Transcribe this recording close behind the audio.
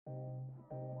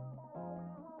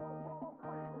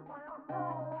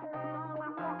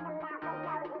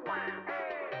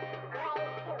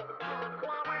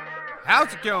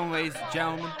How's it going, ladies and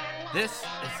gentlemen? This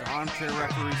is the Armchair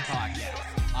Referees podcast.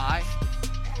 I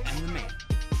am the man,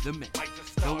 the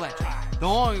myth, the legend, the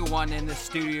only one in the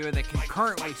studio that can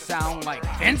currently sound like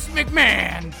Vince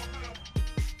McMahon.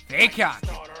 Fake hockey.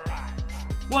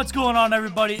 What's going on,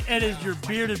 everybody? It is your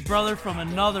bearded brother from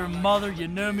another mother. You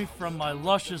know me from my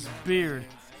luscious beard.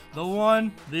 The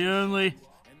one, the only,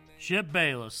 Chip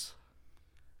Bayless.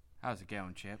 How's it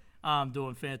going, Chip? I'm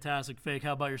doing fantastic, Fake.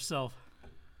 How about yourself?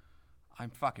 I'm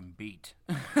fucking beat.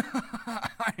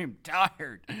 I am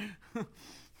tired.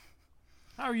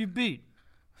 How are you beat?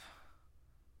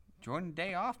 Enjoying the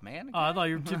day off, man. Oh, I thought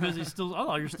you were too busy still. I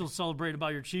thought you were still celebrating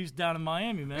about your Chiefs down in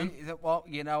Miami, man. Well,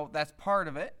 you know, that's part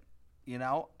of it. You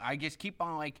know, I just keep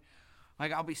on like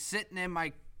I'll be sitting in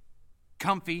my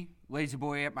comfy lazy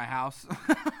boy at my house,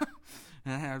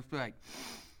 and I'll be like,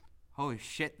 holy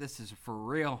shit, this is for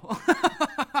real.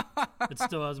 It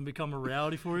still hasn't become a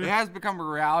reality for you? It has become a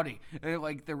reality.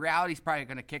 Like, the reality's probably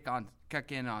going to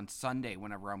kick in on Sunday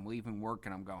whenever I'm leaving work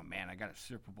and I'm going, man, I got a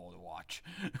Super Bowl to watch.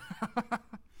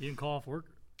 You didn't call off work?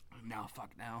 No,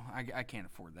 fuck no. I can't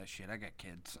afford that shit. I got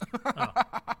kids. Oh,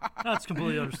 that's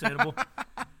completely understandable.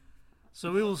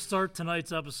 So we will start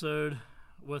tonight's episode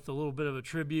with a little bit of a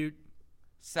tribute.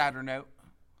 Sadder note.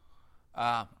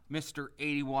 Mr.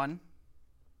 81.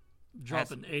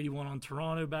 Dropping 81 on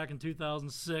Toronto back in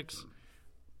 2006.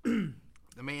 The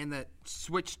man that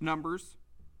switched numbers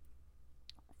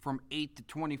from 8 to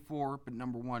 24, but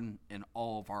number one in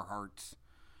all of our hearts.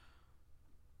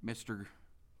 Mr.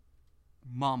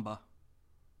 Mamba,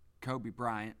 Kobe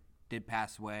Bryant, did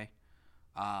pass away.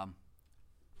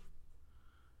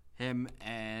 Him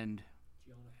and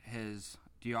his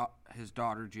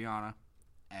daughter, Gianna,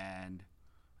 and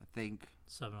I think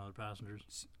 7 other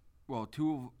passengers. Well,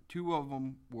 two of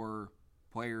them were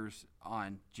players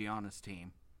on Gianna's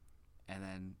team, and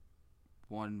then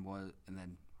one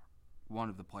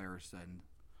of the players and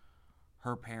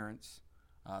her parents,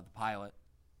 the pilot.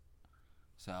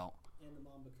 So. And the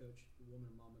Mamba coach, the woman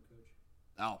Mamba coach.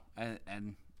 Oh,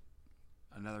 and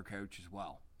another coach as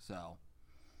well. So,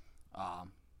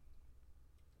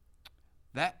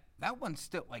 that one's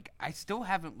still I still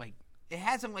haven't it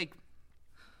hasn't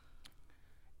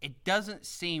it doesn't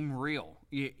seem real.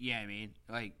 Yeah, I mean,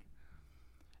 it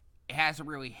hasn't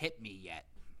really hit me yet,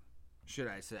 should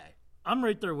I say. I'm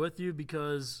right there with you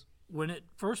because when it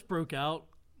first broke out,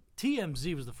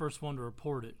 TMZ was the first one to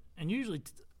report it. And usually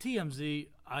TMZ,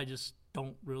 I just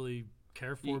don't really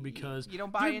care for because you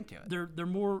don't buy into it. They're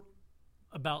more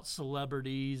about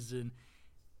celebrities and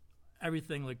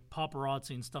everything like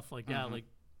paparazzi and stuff like that. Mm-hmm.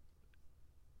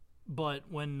 But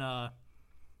when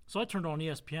so I turned on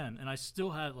ESPN, and I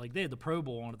still had they had the Pro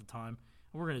Bowl on at the time.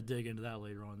 And we're going to dig into that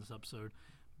later on in this episode.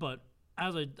 But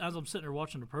as I'm sitting there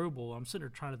watching the Pro Bowl, I'm sitting there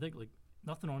trying to think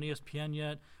nothing on ESPN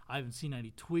yet. I haven't seen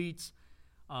any tweets.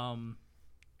 And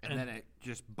then it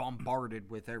just bombarded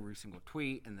with every single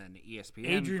tweet, and then ESPN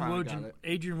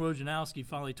Adrian Wojnarowski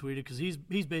finally tweeted because he's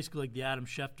basically like the Adam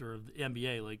Schefter of the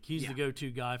NBA. He's the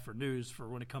go-to guy for news for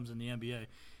when it comes in the NBA.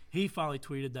 He finally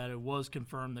tweeted that it was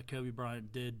confirmed that Kobe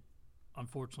Bryant did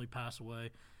unfortunately pass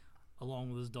away, along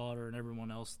with his daughter and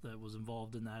everyone else that was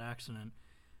involved in that accident.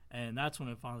 And that's when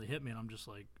it finally hit me, and I'm just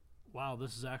like, wow,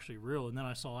 this is actually real. And then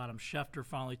I saw Adam Schefter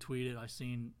finally tweet it. I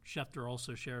seen Schefter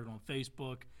also shared it on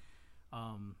Facebook.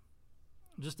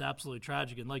 Just absolutely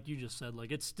tragic. And like you just said,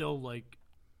 it's still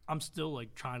I'm still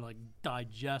trying to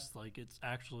digest it's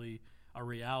actually a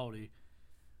reality.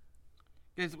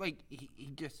 Because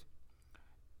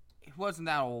he wasn't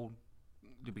that old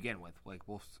to begin with.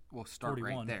 We'll start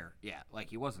 41. right there. Yeah,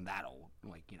 he wasn't that old.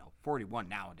 41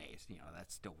 nowadays.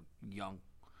 That's still young.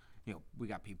 We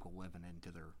got people living into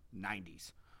their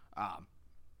 90s.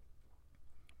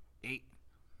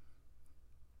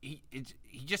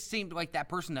 He just seemed like that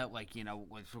person that was going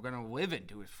to live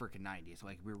into his freaking 90s.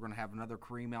 We were going to have another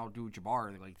Kareem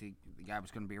Abdul-Jabbar. The guy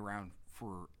was going to be around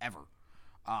forever.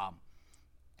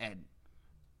 And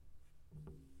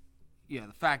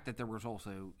the fact that there was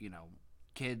also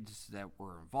kids that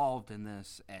were involved in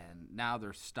this, and now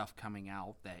there's stuff coming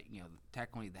out that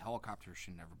technically the helicopter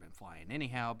should never been flying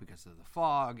anyhow because of the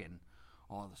fog and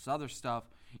all this other stuff.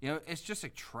 It's just a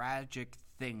tragic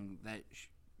thing that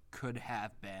could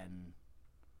have been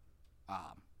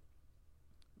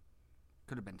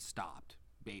stopped,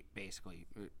 basically.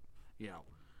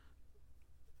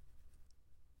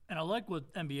 And I like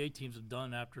what NBA teams have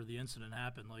done after the incident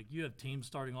happened. You have teams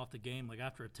starting off the game,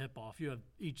 after a tip-off, you have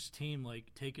each team,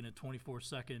 taking a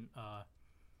 24-second,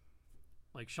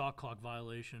 shot clock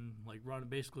violation. Run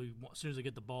basically, as soon as they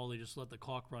get the ball, they just let the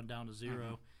clock run down to zero.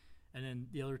 Mm-hmm. And then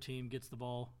the other team gets the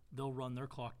ball, they'll run their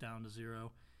clock down to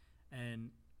zero. And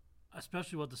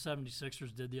especially what the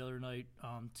 76ers did the other night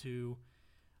to,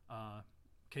 in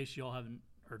case you all haven't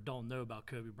or don't know about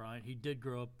Kobe Bryant, he did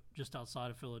grow up just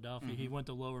outside of Philadelphia. Mm-hmm. He went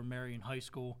to Lower Merion High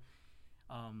School.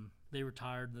 They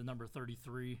retired the number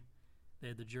 33. They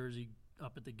had the jersey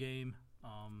up at the game.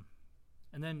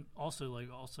 And then also at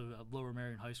Lower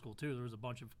Merion High School too, there was a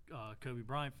bunch of Kobe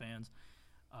Bryant fans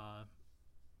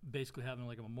basically having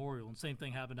like a memorial. And same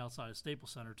thing happened outside of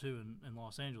Staples Center too in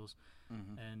Los Angeles.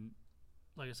 Mm-hmm. And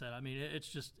like I said, I mean,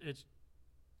 it's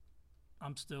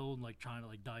I'm still like trying to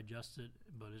like digest it,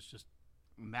 but it's just.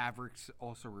 Mavericks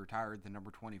also retired the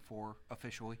number 24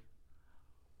 officially,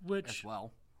 as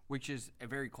well, which is a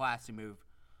very classy move.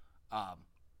 I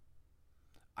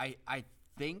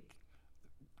think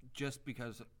just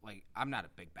because like I'm not a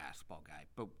big basketball guy,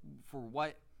 but for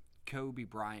what Kobe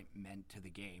Bryant meant to the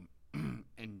game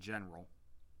in general,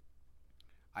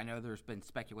 I know there's been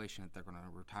speculation that they're going to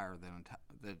retire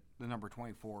the number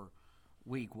 24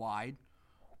 league-wide,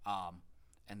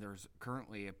 and there's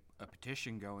currently a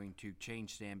petition going to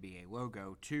change the NBA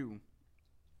logo to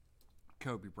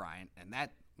Kobe Bryant, and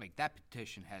that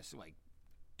petition has like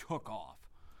took off.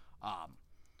 I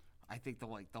think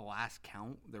the last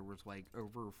count there was like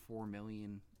over 4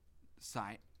 million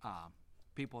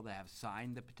people that have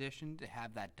signed the petition to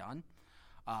have that done.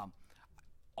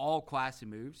 All classy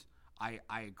moves. I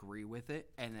agree with it.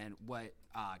 And then what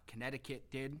Connecticut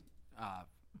did,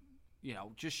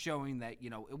 just showing that,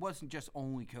 it wasn't just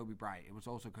only Kobe Bryant. It was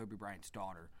also Kobe Bryant's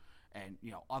daughter and,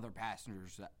 other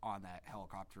passengers on that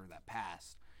helicopter that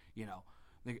passed.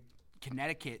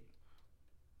 Connecticut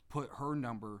put her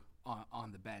number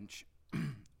on the bench,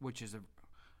 which is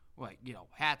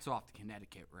hats off to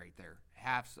Connecticut right there.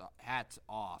 Hats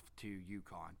off to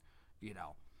UConn,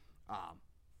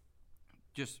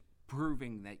 just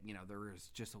proving that, there is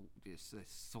just a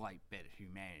slight bit of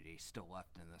humanity still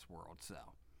left in this world. So,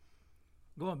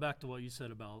 going back to what you said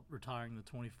about retiring the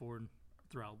 24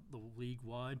 throughout the league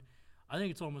wide, I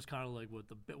think it's almost kind of like what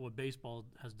baseball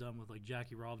has done with like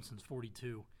Jackie Robinson's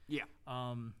 42. Yeah.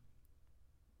 I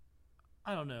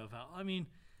don't know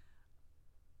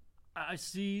I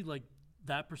see like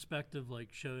that perspective, like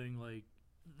showing like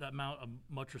that amount of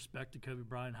much respect to Kobe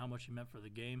Bryant, how much he meant for the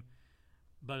game.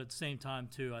 But at the same time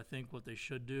too, I think what they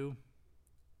should do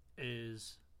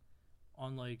is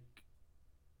on like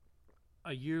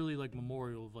a yearly like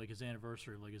memorial of like his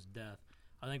anniversary of like his death.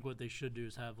 I think what they should do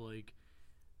is have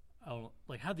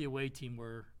have the away team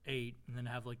wear 8 and then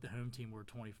have like the home team wear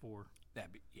 24.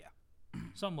 That'd be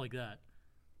Something like that.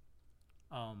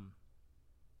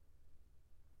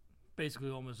 Basically,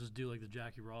 almost just do like the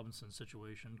Jackie Robinson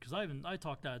situation, because I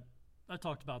talked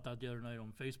about that the other night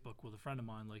on Facebook with a friend of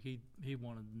mine. Like he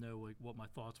wanted to know like what my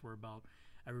thoughts were about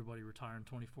everybody retiring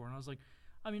 24, and I was like,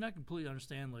 I mean, I completely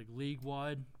understand like league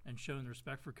wide and showing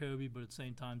respect for Kobe, but at the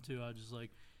same time too, I just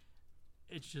like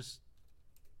it's just.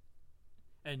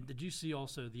 And did you see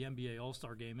also the NBA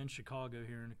All-Star Game in Chicago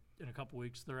here in a couple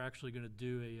weeks? They're actually going to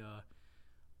do a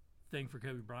thing for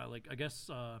Kobe Bryant. Like I guess.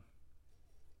 I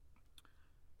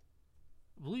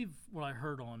believe what I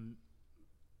heard on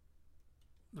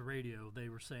the radio, they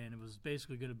were saying it was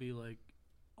basically going to be like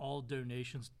all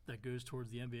donations that goes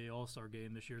towards the NBA All-Star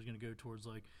Game this year is going to go towards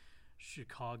like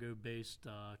Chicago-based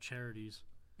charities.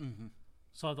 Mm-hmm.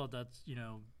 So I thought that's,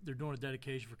 they're doing a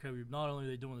dedication for Kobe. Not only are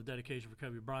they doing the dedication for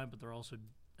Kobe Bryant, but they're also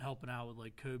helping out with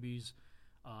like Kobe's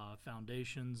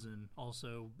foundations and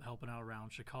also helping out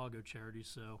around Chicago charities.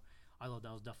 So I thought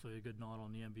that was definitely a good nod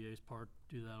on the NBA's part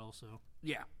to do that also.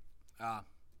 Yeah.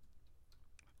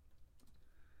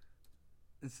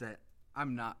 It's that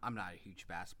I'm not a huge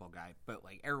basketball guy, but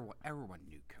like everyone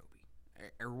knew Kobe.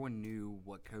 Everyone knew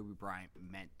what Kobe Bryant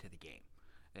meant to the game.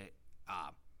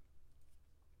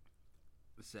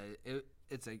 It's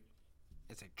a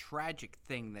tragic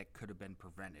thing that could have been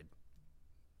prevented,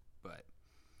 but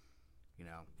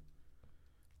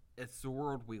it's the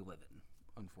world we live in,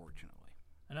 unfortunately.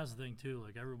 And that's the thing too.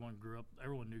 Like everyone grew up,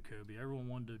 everyone knew Kobe. Everyone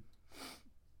wanted to.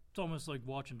 It's almost like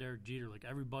watching Derek Jeter. Like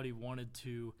everybody wanted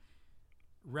to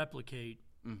replicate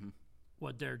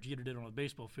what Derek Jeter did on a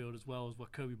baseball field as well as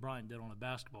what Kobe Bryant did on a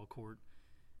basketball court.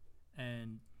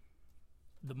 And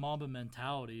the Mamba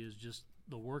mentality is just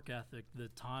the work ethic, the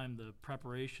time, the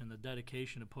preparation, the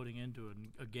dedication of putting into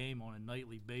a game on a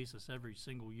nightly basis every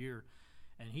single year.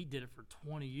 And he did it for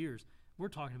 20 years. We're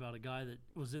talking about a guy that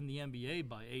was in the NBA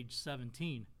by age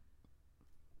 17.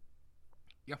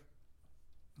 Yeah.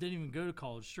 Didn't even go to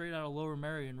college, straight out of Lower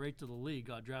Merion, right to the league.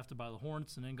 Got drafted by the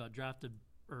Hornets, and then got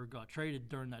traded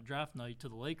during that draft night to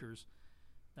the Lakers.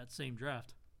 That same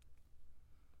draft.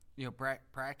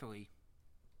 Practically,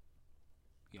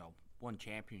 won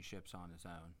championships on his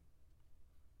own.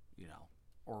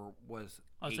 or was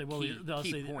I'll a say, well, key, I'll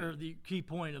key say point. the key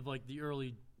point of like the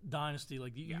early dynasty,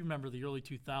 like you remember the early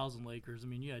 2000 Lakers. I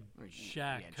mean, you had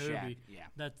Shaq, Kobe. Shaq, yeah.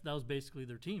 That was basically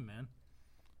their team, man.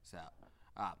 So,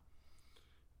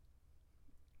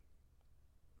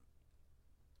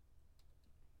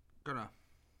 gonna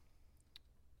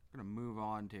move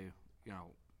on to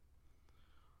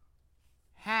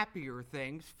happier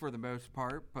things for the most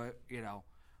part, but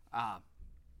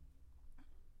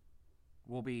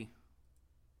will be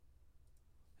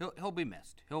he'll be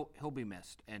missed. He'll be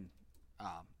missed, and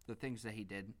the things that he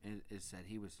did is that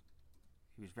he was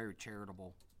very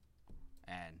charitable,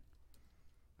 and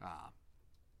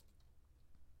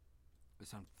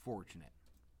it's unfortunate.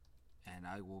 And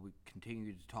I will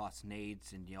continue to toss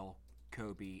nades and yell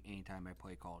Kobe anytime I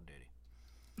play Call of Duty.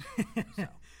 So.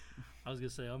 I was gonna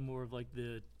say I'm more of like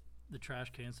the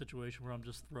trash can situation where I'm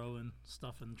just throwing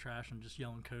stuff in the trash and just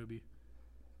yelling Kobe.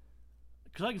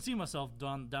 Because I can see myself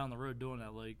down the road doing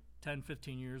that, like 10,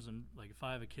 15 years, and like if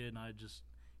I have a kid and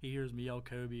he hears me yell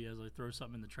Kobe as I throw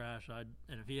something in the trash,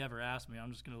 and if he ever asks me,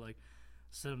 I'm just gonna like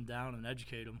sit him down and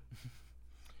educate him.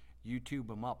 YouTube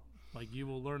him up. Like, you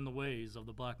will learn the ways of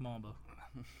the Black Mamba.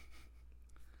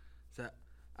 So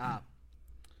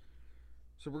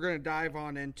we're going to dive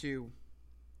on into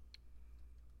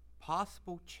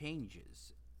possible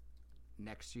changes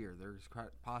next year. There's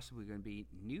possibly going to be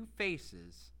new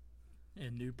faces.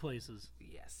 In new places.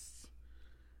 Yes.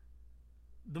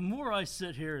 The more I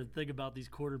sit here and think about these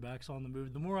quarterbacks on the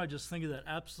move, the more I just think of that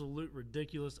absolute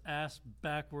ridiculous ass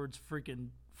backwards freaking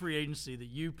free agency that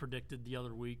you predicted the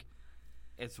other week.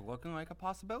 It's looking like a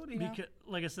possibility now. Because,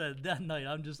 like I said, that night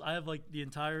I have like the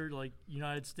entire like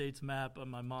United States map on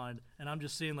my mind, and I'm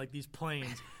just seeing like these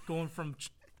planes going from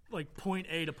like point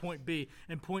A to point B,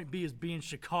 and point B is being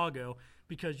Chicago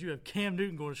because you have Cam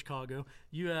Newton going to Chicago,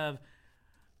 you have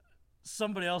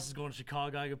somebody else is going to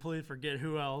Chicago. I completely forget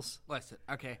who else. Listen,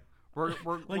 okay, we're like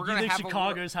we're you gonna think have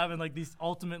Chicago's having like these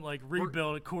ultimate like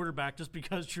rebuild at quarterback just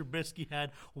because Trubisky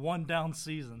had one down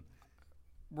season.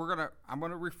 I'm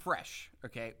gonna refresh.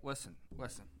 Okay, listen.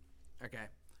 Okay,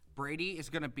 Brady is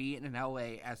gonna be in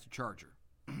LA as the Charger.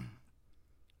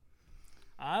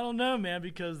 I don't know, man,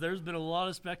 because there's been a lot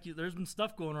of there's been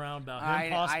stuff going around about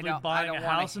him possibly buying a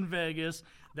house in Vegas.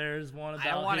 There's one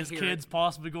about his kids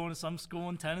possibly going to some school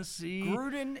in Tennessee.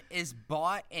 Gruden is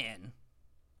bought in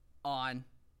on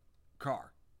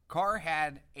Carr. Carr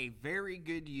had a very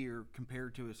good year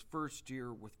compared to his first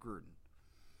year with Gruden.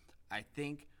 I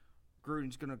think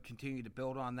Gruden's going to continue to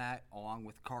build on that, along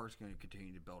with Carr's going to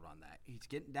continue to build on that. He's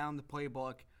getting down the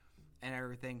playbook and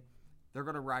everything. They're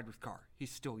going to ride with Carr.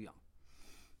 He's still young.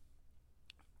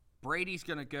 Brady's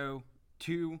going to go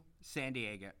to San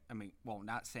Diego. I mean, well,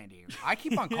 not San Diego. I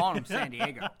keep on calling him San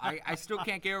Diego. I still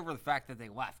can't get over the fact that they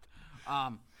left.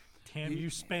 Damn you,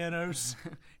 Spanos.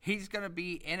 He's going to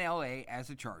be in L.A. as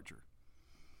a Charger.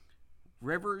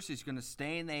 Rivers is going to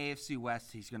stay in the AFC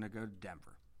West. He's going to go to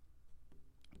Denver.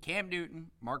 Cam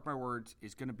Newton, mark my words,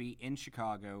 is going to be in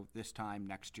Chicago this time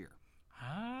next year.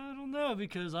 I don't know,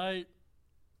 because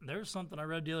there's something I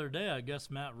read the other day. I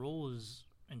guess Matt Rule is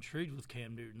intrigued with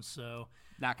Cam Newton, so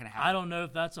not going to happen. I don't know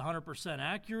if that's 100%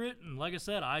 accurate. And like I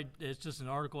said, it's just an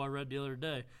article I read the other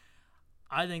day.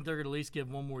 I think they're going to at least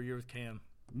give one more year with Cam.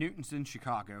 Newton's in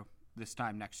Chicago this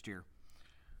time next year.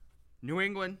 New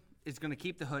England is going to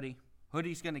keep the hoodie.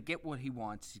 Hoodie's going to get what he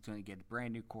wants. He's going to get a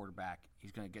brand new quarterback.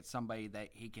 He's going to get somebody that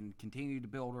he can continue to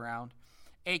build around,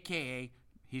 a.k.a.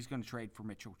 he's going to trade for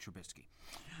Mitchell Trubisky.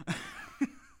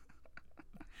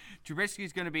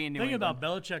 Trubisky's going to be in New England. Thinking about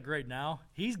Belichick right now,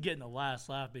 he's getting the last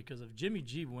laugh because if Jimmy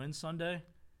G wins Sunday,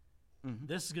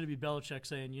 this is going to be Belichick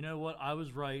saying, you know what, I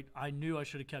was right. I knew I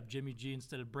should have kept Jimmy G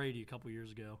instead of Brady a couple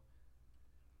years ago.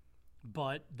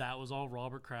 But that was all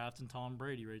Robert Kraft and Tom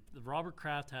Brady. Right? Robert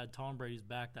Kraft had Tom Brady's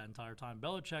back that entire time.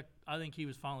 Belichick, I think he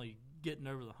was finally getting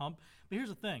over the hump. But here's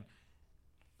the thing.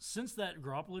 Since that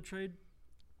Garoppolo trade,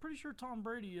 pretty sure Tom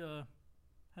Brady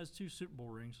has 2 Super Bowl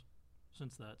rings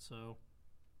since that. So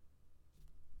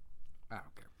I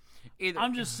don't care. Either.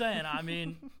 I'm just saying, I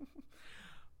mean,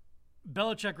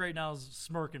 Belichick right now is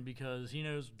smirking because he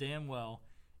knows damn well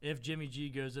if Jimmy G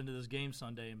goes into this game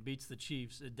Sunday and beats the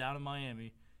Chiefs down in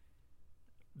Miami,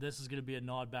 this is going to be a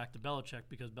nod back to Belichick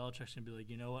because Belichick's going to be like,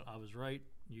 you know what, I was right,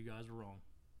 you guys were wrong.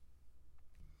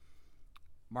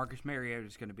 Marcus Mariota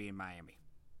is going to be in Miami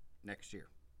next year.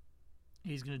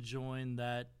 He's going to join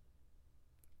that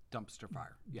dumpster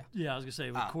fire. Yeah. Yeah, I was going to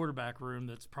say, with quarterback room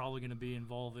that's probably going to be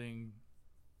involving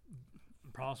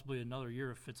possibly another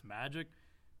year of Fitzmagic,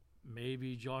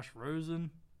 maybe Josh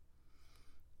Rosen.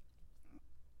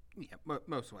 Yeah,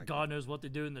 most likely. God knows what they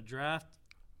do in the draft.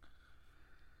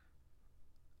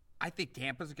 I think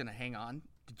Tampa's going to hang on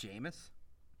to Jameis.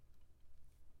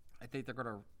 I think they're going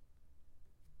to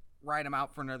ride him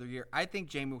out for another year. I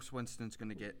think Jameis Winston's going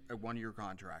to get a 1-year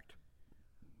contract,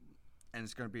 and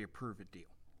it's going to be a prove-it deal.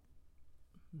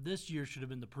 This year should have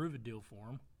been the prove-it deal for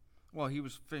him. Well, he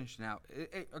was finishing out.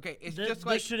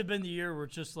 This should have been the year where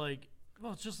it's just like,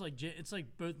 well, it's like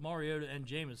both Mariota and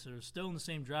Jameis. They're still in the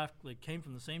same draft, like came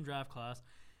from the same draft class.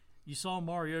 You saw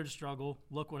Mariota struggle.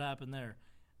 Look what happened there.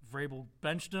 Vrabel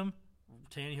benched him.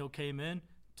 Tannehill came in,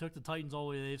 took the Titans all the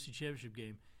way to the AFC Championship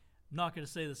game. I'm not going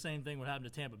to say the same thing would happen to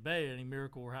Tampa Bay. Any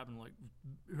miracle will happen, like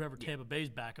whoever Tampa Bay's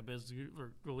backup is,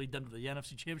 will lead them to the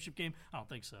NFC Championship game. I don't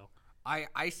think so.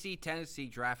 I see Tennessee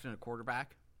drafting a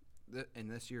quarterback in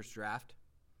this year's draft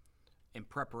in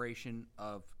preparation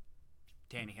of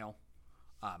Tannehill,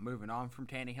 moving on from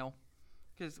Tannehill.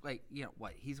 Because,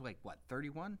 he's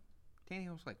 31?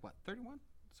 Tannehill's 31?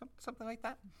 Something like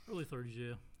that? Early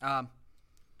 30s, yeah.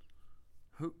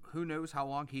 Who knows how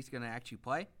long he's going to actually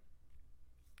play?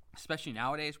 Especially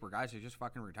nowadays where guys are just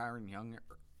fucking retiring young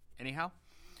anyhow.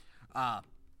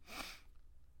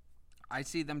 I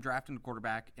see them drafting a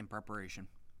quarterback in preparation.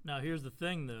 Now, here's the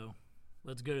thing, though.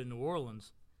 Let's go to New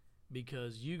Orleans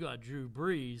because you got Drew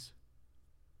Brees.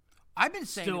 I've been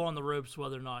saying still on the ropes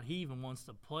whether or not he even wants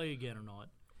to play again or not.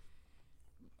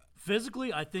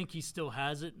 Physically, I think he still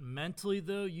has it. Mentally,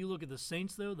 though, you look at the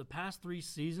Saints, though, the past 3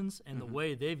 seasons and the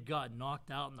way they've got knocked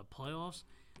out in the playoffs,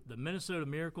 the Minnesota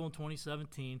Miracle in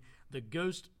 2017, the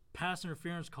ghost pass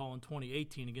interference call in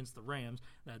 2018 against the Rams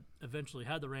that eventually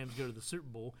had the Rams go to the Super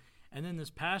Bowl, and then this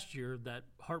past year, that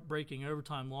heartbreaking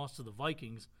overtime loss to the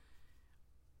Vikings.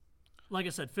 Like I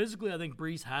said, physically, I think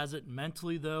Brees has it.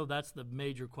 Mentally, though, that's the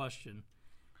major question.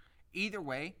 Either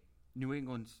way, New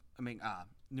Orleans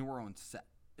set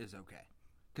is okay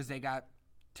because they got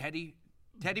Teddy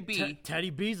B. Teddy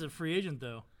B's a free agent,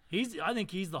 though. I think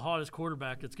he's the hottest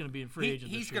quarterback that's going to be in free agent.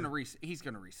 He's going to resign.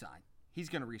 He's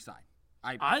going to resign.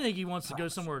 I think he wants to go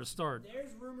somewhere to start.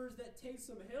 There's rumors that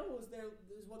Taysom Hill is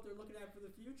what they're looking at for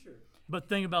the future. But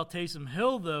the thing about Taysom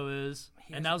Hill, though, is,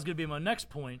 and that was going to be my next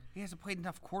point. He hasn't played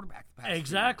enough quarterback the past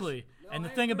Exactly. 2 years. And the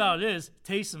thing about it is,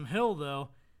 Taysom Hill, though,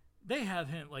 they have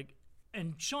him,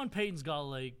 and Sean Payton's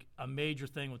got, a major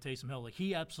thing with Taysom Hill.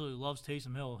 He absolutely loves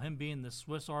Taysom Hill, him being this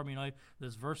Swiss Army knife,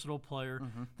 this versatile player.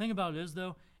 Thing about it is,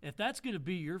 though, if that's going to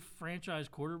be your franchise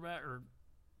quarterback or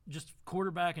just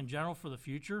quarterback in general for the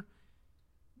future,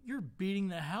 you're beating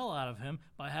the hell out of him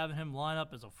by having him line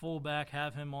up as a fullback,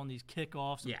 have him on these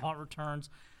kickoffs and punt returns.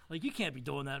 You can't be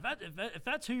doing that. If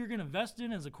that's who you're going to invest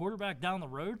in as a quarterback down the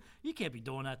road, you can't be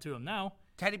doing that to him now.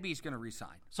 Teddy B's going to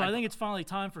resign. So I think it's finally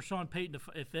time for Sean Payton to.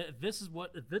 If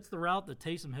it's the route that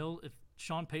Taysom Hill, if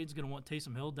Sean Payton's going to want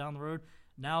Taysom Hill down the road,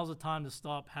 now's the time to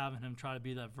stop having him try to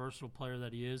be that versatile player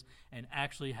that he is, and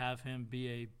actually have him be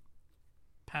a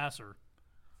passer.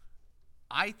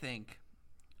 I think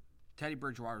Teddy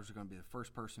Bridgewater is going to be the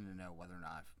first person to know whether or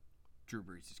not Drew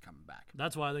Brees is coming back.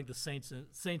 That's why I think the Saints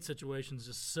situation is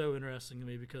just so interesting to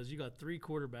me because you got 3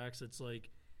 quarterbacks. It's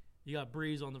you got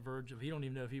Brees on the verge of he don't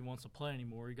even know if he wants to play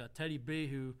anymore. You got Teddy B,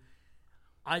 who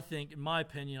I think, in my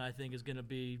opinion, is going to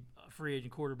be a free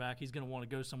agent quarterback. He's going to want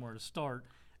to go somewhere to start.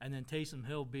 And then Taysom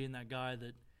Hill being that guy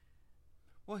that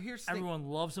everyone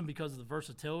loves him because of the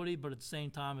versatility, but at the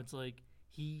same time, it's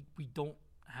we don't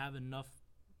have enough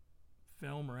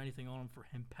film or anything on him for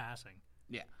him passing.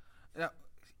 Yeah. Now,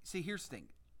 see, here's the thing.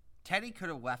 Teddy could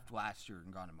have left last year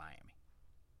and gone to Miami.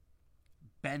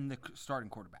 Been the starting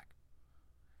quarterback.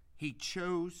 He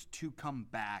chose to come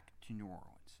back to New Orleans.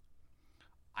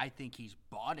 I think he's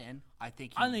bought in. I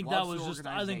think that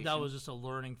was just a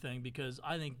learning thing because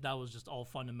I think that was just all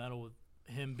fundamental with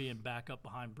him being back up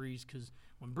behind Brees because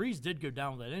when Brees did go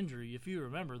down with that injury, if you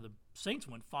remember, the Saints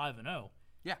went 5-0.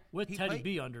 Yeah, with Teddy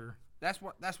B under. That's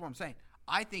what I'm saying.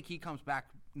 I think he comes back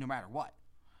no matter what.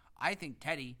 I think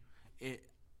Teddy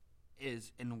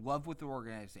is in love with the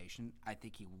organization. I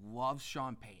think he loves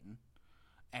Sean Payton,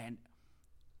 and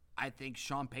I think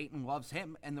Sean Payton loves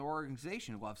him, and the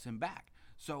organization loves him back.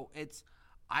 So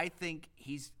I think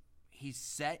he's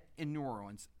set in New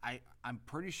Orleans. I'm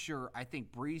pretty sure. I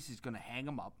think Brees is going to hang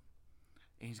him up,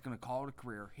 and he's going to call it a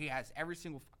career. He has every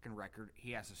single fucking record.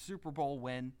 He has a Super Bowl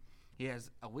win. He has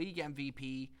a league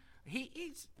MVP.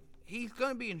 He's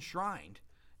going to be enshrined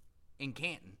in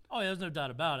Canton. Oh, yeah, there's no doubt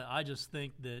about it. I just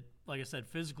think that, like I said,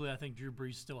 physically, I think Drew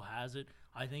Brees still has it.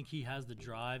 I think he has the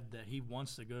drive that he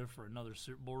wants to go for another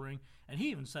Super Bowl ring. And he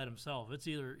even said himself, it's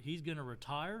either he's going to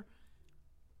retire,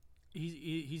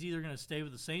 he's either going to stay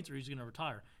with the Saints or he's going to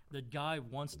retire. The guy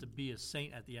wants to be a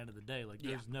Saint at the end of the day.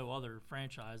 There's no other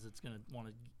franchise that's going to want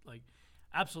to,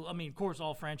 Absolutely. I mean, of course,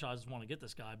 all franchises want to get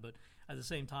this guy, but at the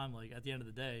same time, like at the end of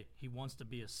the day, he wants to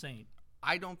be a Saint.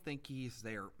 I don't think he's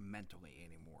there mentally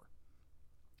anymore.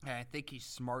 And I think he's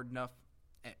smart enough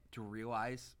to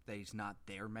realize that he's not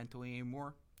there mentally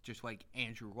anymore, just like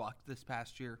Andrew Luck this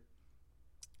past year,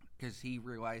 because he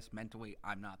realized mentally,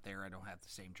 I'm not there. I don't have the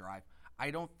same drive.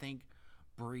 I don't think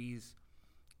Breeze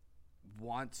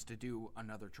wants to do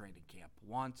another training camp,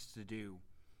 wants to do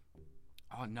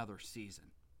another season.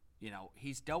 You know,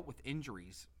 he's dealt with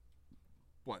injuries,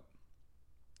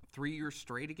 3 years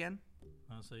straight again?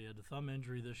 I'll say he had the thumb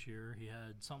injury this year. He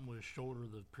had something with his shoulder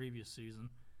the previous season.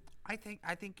 I think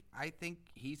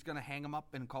he's going to hang him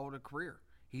up and call it a career.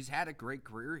 He's had a great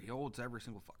career. He holds every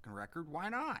single fucking record. Why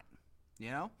not?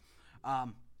 You know?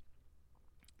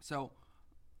 So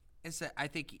I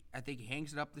think he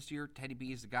hangs it up this year. Teddy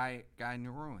B is the guy in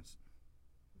New Orleans.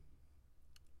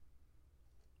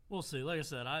 We'll see. Like I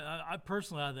said, I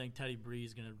personally think Teddy Bree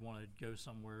is going to want to go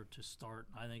somewhere to start.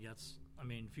 I think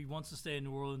if he wants to stay in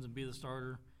New Orleans and be the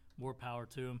starter, more power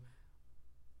to him.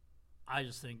 I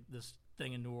just think this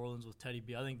thing in New Orleans with Teddy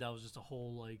B, I think that was just a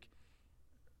whole, like,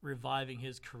 reviving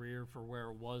his career for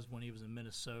where it was when he was in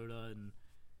Minnesota and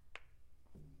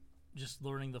just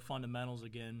learning the fundamentals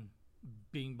again,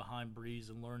 being behind Breeze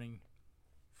and learning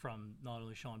from not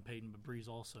only Sean Payton but Breeze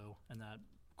also in that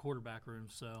quarterback room.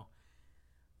 So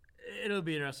it'll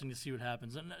be interesting to see what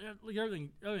happens. And the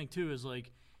other thing too is,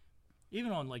 like,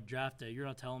 even on, like, draft day, you're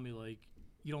not telling me, like,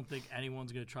 you don't think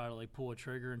anyone's going to try to, like, pull a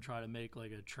trigger and try to make,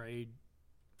 like, a trade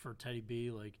for Teddy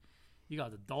B. Like, you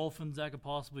got the Dolphins that could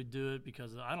possibly do it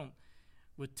because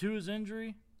with Tua's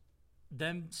injury,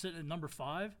 them sitting at number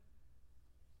 5,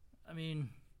 I mean,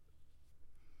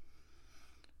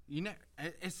 you know,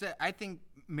 I think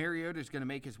Mariota's going to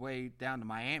make his way down to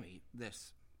Miami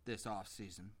this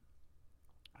offseason.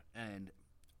 And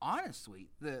honestly,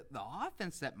 the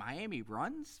offense that Miami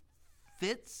runs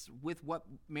fits with what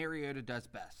Mariota does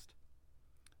best.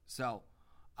 So,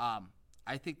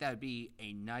 I think that would be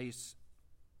a nice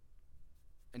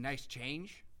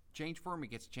change for him. He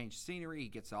gets to change scenery. He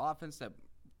gets the offense that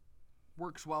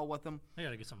works well with him. They got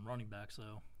to get some running backs,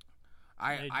 though.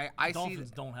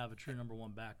 Dolphins don't have a true number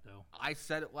 1 back, though. I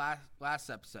said it last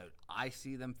episode. I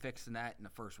see them fixing that in the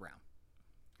first round.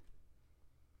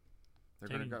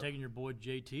 They're taking your boy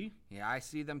JT? Yeah, I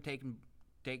see them taking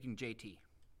JT.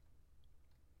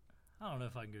 I don't know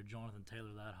if I can go Jonathan Taylor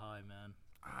that high, man.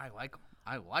 I like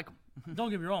him.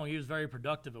 Don't get me wrong, he was very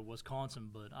productive at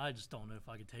Wisconsin, but I just don't know if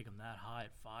I could take him that high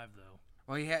at 5, though.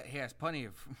 Well, he has plenty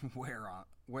of wear on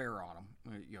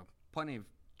him. You know, plenty of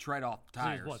tread off the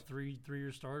tires. So he's what,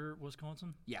 three-year starter at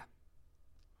Wisconsin? Yeah.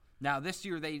 Now this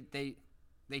year they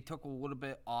took a little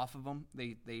bit off of him.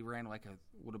 They ran like a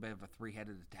little bit of a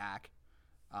 3-headed attack.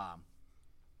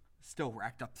 Still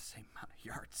racked up the same amount of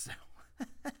yards. So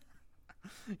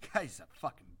guy's a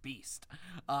fucking beast.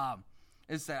 I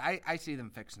see them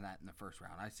fixing that in the first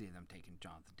round. I see them taking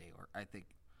Jonathan Taylor. I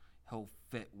think he'll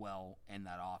fit well in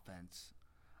that offense.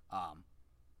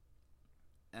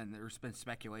 And there's been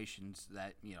speculations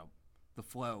that, you know, the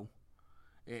flow,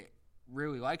 it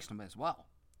really likes him as well.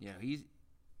 You know,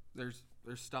 there's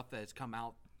stuff that has come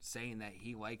out saying that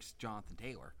he likes Jonathan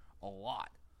Taylor a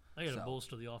lot. They got to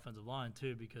bolster the offensive line,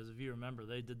 too, because if you remember,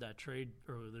 they did that trade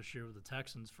earlier this year with the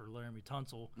Texans for Laramie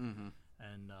Tunsil. Mm-hmm.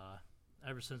 And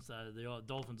ever since that, the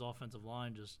Dolphins' offensive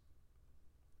line just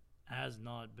has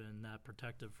not been that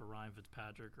protective for Ryan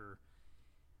Fitzpatrick. Or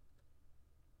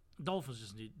Dolphins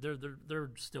just need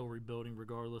they're still rebuilding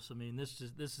regardless. I mean, this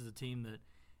is a team that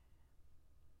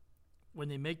when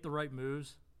they make the right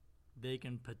moves, they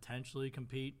can potentially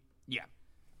compete. Yeah.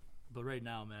 But right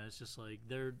now, man, it's just like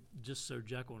they're just so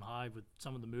Jekyll and Hyde with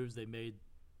some of the moves they made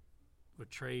with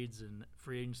trades and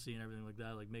free agency and everything like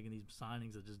that, like making these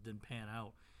signings that just didn't pan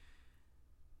out.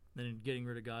 Then getting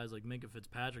rid of guys like Minkah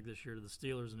Fitzpatrick this year to the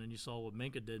Steelers, and then you saw what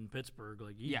Minkah did in Pittsburgh.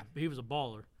 Like he was a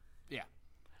baller. Yeah.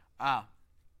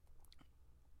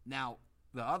 Now,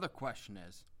 the other question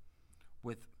is,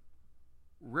 with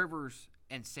Rivers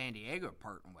and San Diego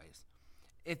parting ways,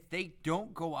 if they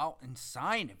don't go out and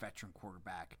sign a veteran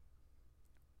quarterback,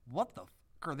 what the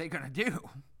fuck are they going to do?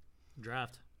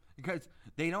 Draft. Because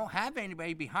they don't have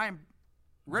anybody behind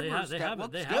Rivers that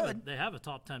looks good. They have a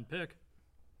top 10 pick.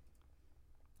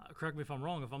 Correct me if I'm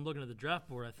wrong. If I'm looking at the draft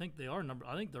board, I think they are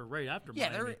I think they're right after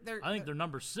Miami. I think they're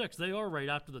number 6. They are right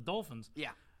after the Dolphins.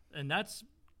 Yeah. And that's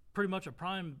pretty much a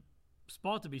prime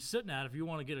spot to be sitting at if you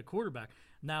want to get a quarterback.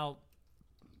 Now,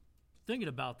 thinking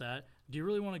about that, do you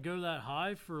really want to go that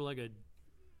high for like a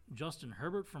Justin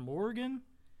Herbert from Oregon?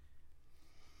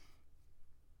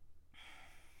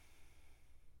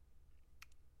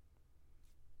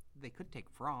 they could take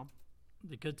Fromm.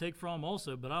 They could take Fromm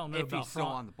also, but I don't know if about he's still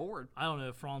Fromm. on the board. I don't know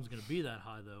if Fromm's going to be that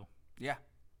high, though. Yeah.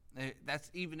 That's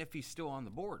even if he's still on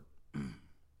the board.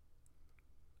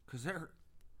 Because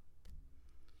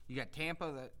you got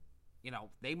Tampa that,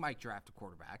 they might draft a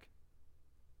quarterback.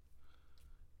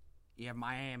 You have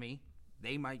Miami.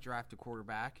 They might draft a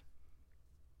quarterback.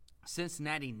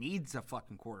 Cincinnati needs a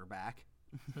fucking quarterback.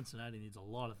 Cincinnati needs a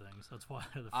lot of things. That's why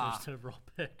they're the first overall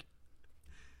pick.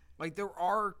 Like, there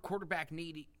are quarterback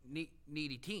needy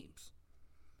teams.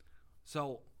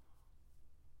 So,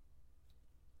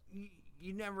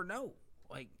 you never know.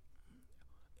 Like,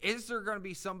 is there going to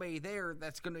be somebody there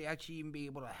that's going to actually even be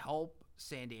able to help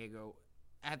San Diego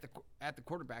at the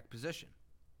quarterback position?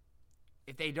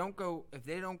 If they don't go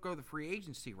the free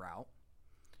agency route,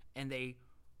 and they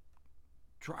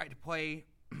try to play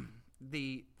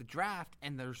the draft,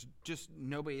 and there's just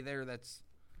nobody there that's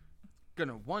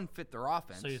gonna fit their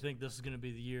offense. So you think this is gonna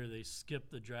be the year they skip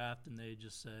the draft and they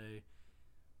just say,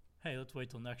 "Hey, let's wait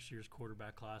till next year's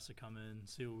quarterback class to come in and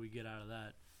see what we get out of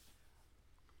that."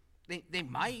 They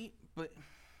might, but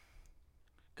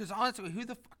because honestly, who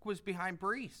the fuck was behind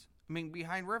Breeze?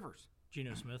 Behind Rivers?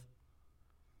 Geno Smith.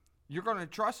 You're going to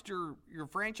trust your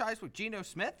franchise with Geno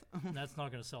Smith? That's not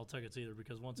going to sell tickets either,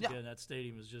 because once again, that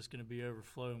stadium is just going to be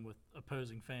overflowing with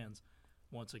opposing fans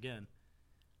once again.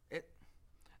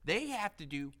 They have to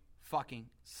do fucking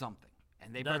something,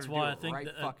 and they That's better why do I it think right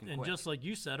fucking and quick. just like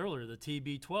you said earlier, the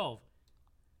TB12.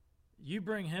 You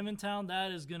bring him in town,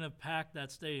 that is going to pack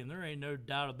that stadium. There ain't no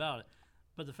doubt about it.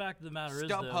 But the fact of the matter is,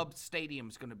 though, StubHub Stadium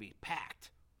is going to be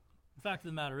packed. the fact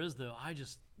of the matter is, though,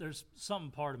 there's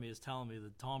something part of me is telling me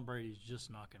that Tom Brady's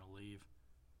just not going to leave.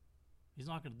 He's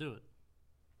not going to do it.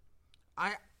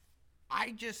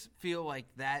 I just feel like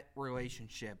that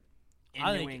relationship in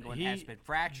I New think has been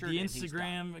fractured. The and he's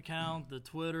Instagram done. account, the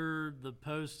Twitter, the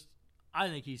posts. I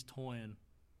think he's toying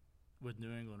with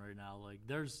New England right now. Like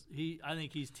I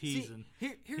think he's teasing.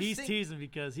 See, here's he's the thing. teasing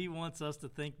because he wants us to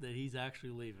think that he's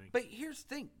actually leaving. But here's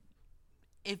the thing: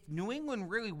 if New England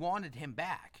really wanted him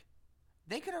back,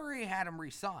 they could have already had him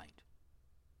re-signed.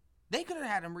 They could have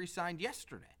had him re-signed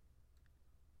yesterday.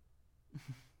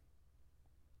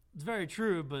 It's very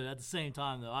true, but at the same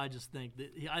time, though, I just think that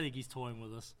I think he's toying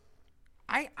with us.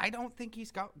 I don't think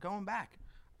he's going back.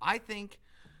 I think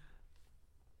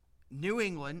New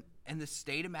England and the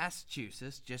state of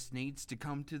Massachusetts just needs to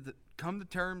come to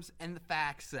terms and the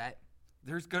facts that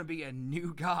there's going to be a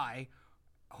new guy,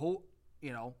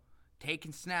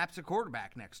 taking snaps at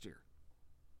quarterback next year.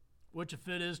 Which, if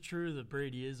it is true that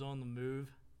Brady is on the move,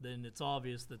 then it's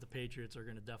obvious that the Patriots are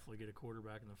going to definitely get a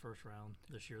quarterback in the first round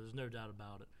this year. There's no doubt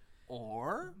about it.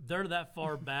 Or they're that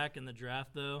far back in the draft,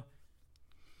 though.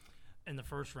 In the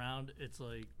first round, it's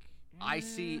like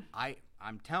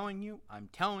I'm telling you,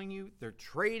 they're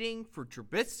trading for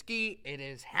Trubisky. It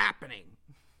is happening.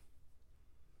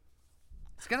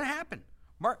 It's gonna happen.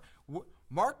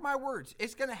 Mark my words.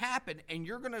 It's gonna happen, and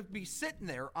you're gonna be sitting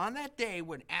there on that day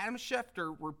when Adam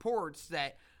Schefter reports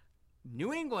that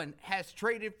New England has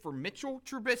traded for Mitchell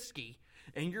Trubisky,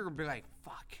 and you're gonna be like,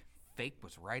 "Fuck, Fake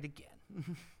was right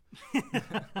again."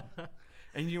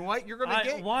 And you know what you're gonna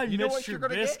get? Why you know Mitch what you're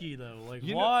gonna get? Trubisky though? Like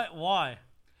why?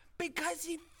 Because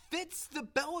he fits the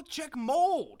Belichick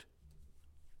mold.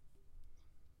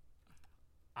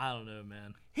 I don't know,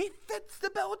 man. He fits the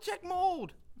Belichick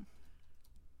mold.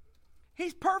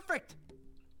 He's perfect.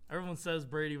 Everyone says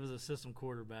Brady was a system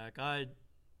quarterback. I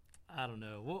don't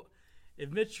know. Well, if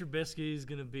Mitch Trubisky is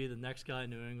going to be the next guy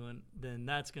in New England, then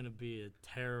that's going to be a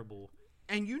terrible.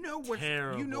 And you know what's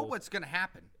going to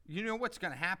happen. You know what's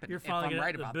going to happen. You're if finally I'm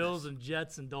right the about Bills this. and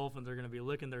Jets and Dolphins are going to be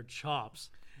licking their chops.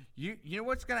 You know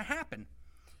what's going to happen?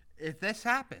 If this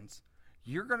happens,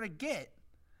 you're going to get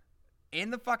in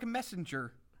the fucking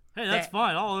messenger. Hey, that's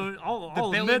fine. I'll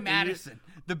the Billy admit Madison.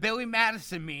 The Billy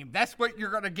Madison meme. That's what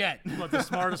you're going to get. What, the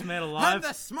smartest man alive? I'm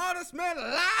the smartest man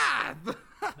alive.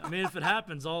 I mean, if it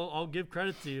happens, I'll give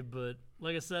credit to you. But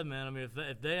like I said, man, I mean,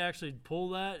 if they actually pull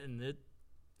that and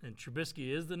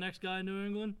Trubisky is the next guy in New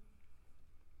England,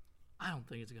 I don't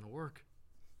think it's going to work.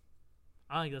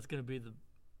 I think that's going to be the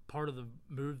part of the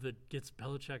move that gets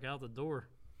Belichick out the door.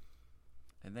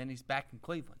 And then he's back in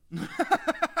Cleveland.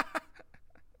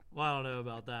 Well, I don't know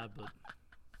about that, but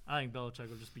I think Belichick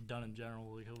will just be done in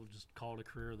general. Like, he'll just call it a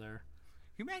career there.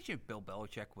 Can you imagine if Bill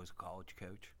Belichick was a college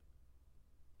coach?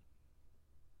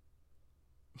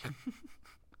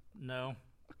 No.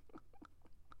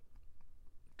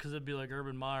 Because it'd be like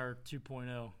Urban Meyer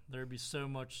 2.0. There'd be so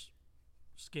much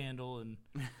scandal and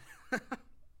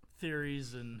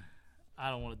theories, and I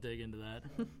don't want to dig into that.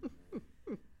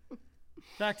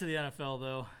 Back to the NFL,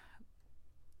 though.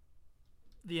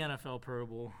 The NFL Pro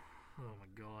Bowl. Oh,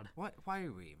 my God. What? Why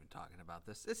are we even talking about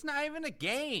this? It's not even a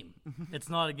game. It's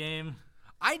not a game.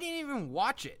 I didn't even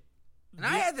watch it. And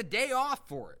I had the day off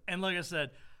for it. And like I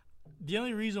said, the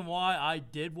only reason why I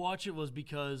did watch it was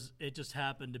because it just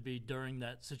happened to be during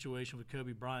that situation with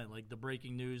Kobe Bryant. Like, the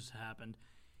breaking news happened,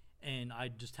 and I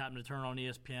just happened to turn on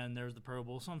ESPN. There's the Pro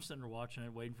Bowl. So I'm sitting there watching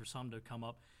it, waiting for something to come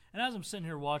up. And as I'm sitting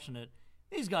here watching it,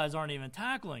 these guys aren't even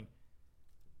tackling.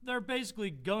 They're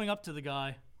basically going up to the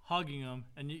guy, hugging him,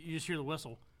 and you just hear the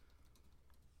whistle.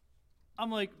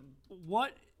 I'm like,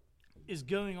 what is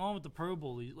going on with the Pro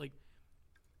Bowl? Like,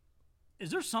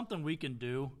 is there something we can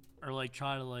do or, like,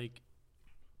 try to, like,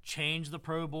 change the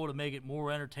Pro Bowl to make it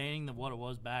more entertaining than what it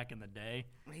was back in the day?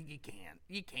 You can't.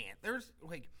 You can't. There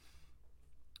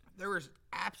is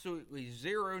absolutely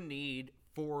zero need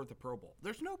for the Pro Bowl.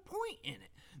 There's no point in it.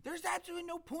 There's absolutely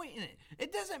no point in it.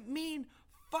 It doesn't mean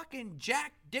fucking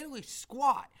jack diddly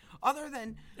squat other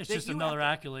than it's just another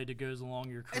accolade that goes along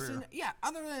your career.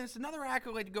 Other than it's another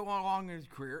accolade to go along in his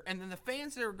career, and then the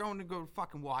fans that are going to go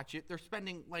fucking watch it, they're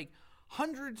spending like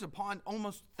hundreds upon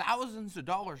almost thousands of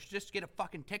dollars just to get a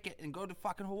fucking ticket and go to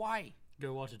fucking Hawaii.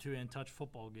 Go watch a two-hand touch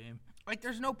football game. Like,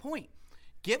 there's no point.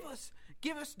 Give us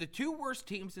the two worst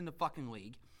teams in the fucking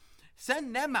league.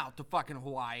 Send them out to fucking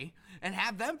Hawaii and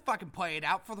have them fucking play it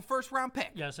out for the first round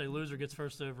pick. Yeah, say loser gets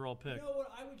first overall pick. You know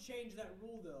what? I would change that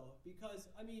rule, though, because,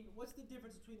 I mean, what's the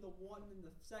difference between the one and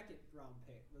the second round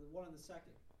pick, or the one and the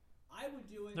second? I would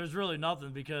do it. There's really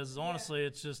nothing because, honestly,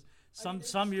 it's just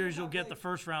some years you'll get the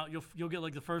first round, you'll get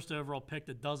like the first overall pick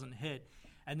that doesn't hit,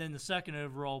 and then the second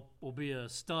overall will be a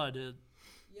stud.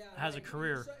 Has a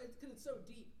career. Because it's so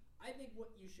deep. I think what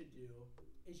you should do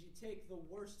is you take the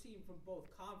worst team from both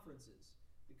conferences,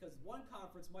 because one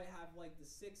conference might have like the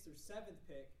 6th or 7th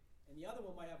pick, and the other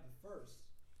one might have the first.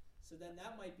 So then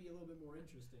that might be a little bit more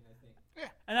interesting, I think. Yeah,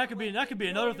 and that could be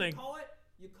another thing.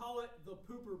 You call it the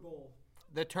Pooper Bowl,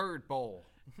 the Turd Bowl,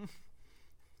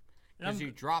 because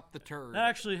you dropped the turd. I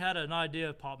actually had an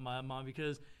idea pop in my mind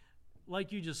because,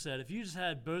 like you just said, if you just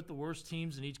had both the worst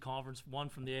teams in each conference, one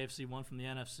from the AFC, one from the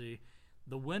NFC,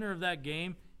 the winner of that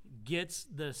game gets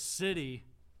the city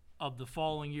of the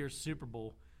following year's Super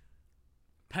Bowl,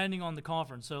 pending on the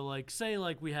conference. So, like, say,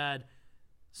 like, we had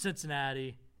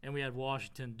Cincinnati and we had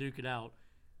Washington duke it out.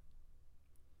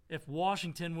 If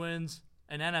Washington wins,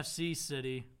 an NFC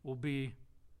city will be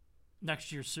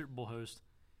next year's Super Bowl host.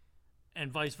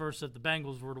 And vice versa, if the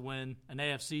Bengals were to win, an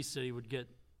AFC city would get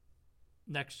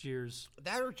next year's.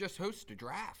 That or just host a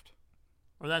draft.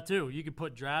 Or that, too. You could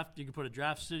put a draft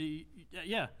city.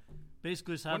 Yeah.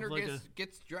 Basically, just have winner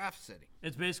gets draft city.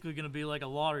 It's basically going to be like a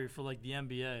lottery for like the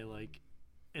NBA. Like,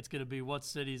 it's going to be what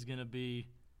city's going to be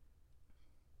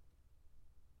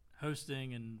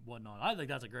hosting and whatnot. I think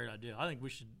that's a great idea. I think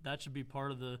that should be part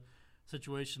of the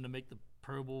situation to make the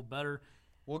Pro Bowl better.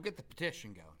 We'll get the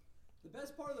petition going. The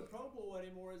best part of the Pro Bowl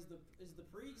anymore is the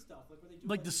pre stuff, like when they do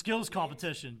like the skills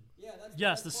competition. Yeah, that's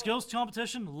yes, the skills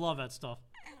competition. Love that stuff.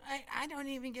 I don't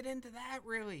even get into that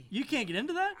really. You can't get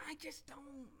into that. I just don't.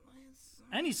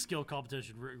 Any skill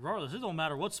competition, regardless, it don't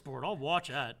matter what sport. I'll watch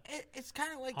that. It's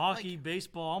kind of like hockey,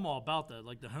 baseball. I'm all about that.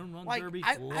 Like the home run derby.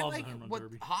 I love like the home run what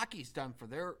derby. Hockey's done for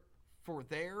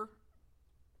their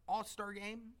All-Star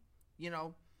game. You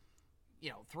know,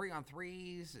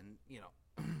 3-on-3s, and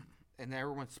and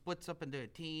everyone splits up into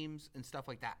teams and stuff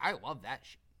like that. I love that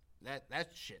shit. That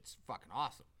shit's fucking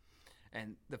awesome.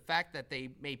 And the fact that they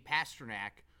made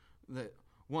Pasternak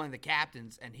one of the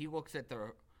captains, and he looks at the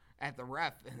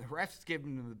ref, and the ref's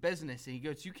giving him the business, and he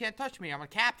goes, "You can't touch me. I'm a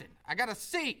captain. I got a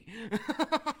C."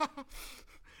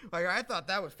 Like, I thought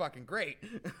that was fucking great.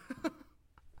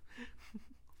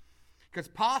 Because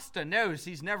Pasta knows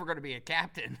he's never going to be a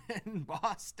captain in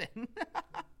Boston.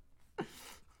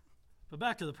 But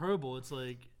back to the Pro Bowl, it's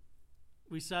like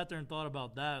we sat there and thought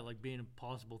about that, like being a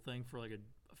possible thing for like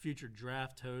a future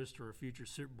draft host or a future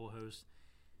Super Bowl host.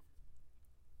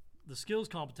 The skills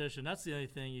competition, that's the only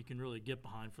thing you can really get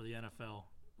behind for the NFL,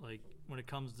 like when it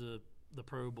comes to the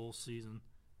Pro Bowl season.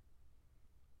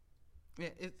 Yeah,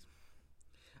 it's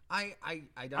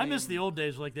I miss the old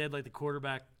days, like they had like the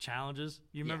quarterback challenges.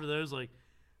 You remember those, like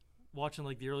watching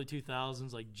like the early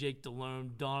 2000s, like Jake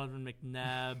Delhomme, Donovan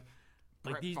McNabb,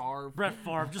 like Brett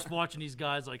Favre, just watching these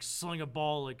guys like sling a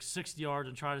ball like 60 yards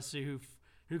and try to see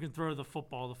who can throw the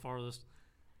football the farthest.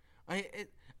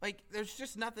 There's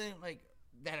just nothing like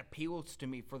that appeals to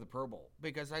me for the Pro Bowl,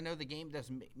 because I know the game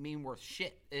doesn't mean worth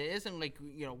shit. It isn't like,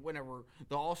 whenever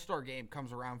the All-Star game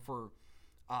comes around for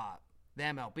the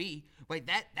MLB, like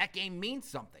that game means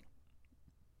something.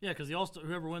 Yeah, because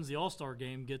whoever wins the All-Star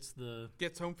game gets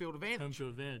home field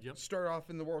advantage. Start off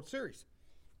in the World Series.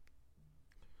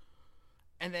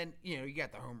 And then, you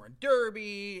got the home run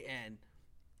derby, and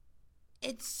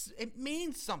it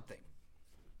means something.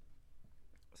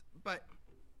 But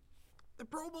the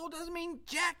Pro Bowl doesn't mean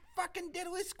jack fucking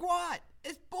diddly squat.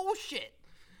 It's bullshit.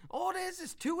 All it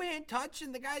is two-hand touch,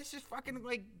 and the guy's just fucking,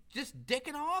 just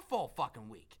dicking off all fucking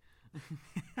week.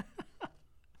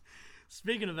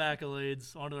 Speaking of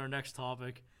accolades, on to our next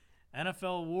topic.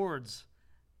 NFL awards.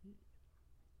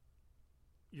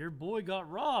 Your boy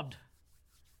got robbed.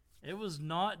 It was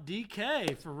not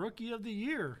DK for Rookie of the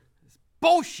Year. It's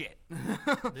bullshit.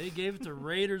 They gave it to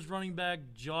Raiders running back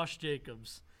Josh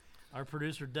Jacobs. Our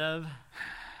producer, Dev,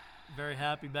 very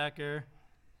happy back there.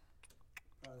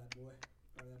 Proud of that boy.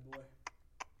 Proud of that boy.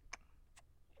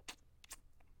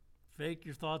 Fake,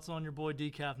 your thoughts on your boy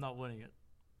Decaf not winning it?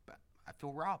 But I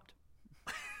feel robbed.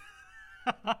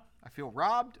 I feel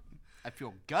robbed. I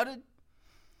feel gutted.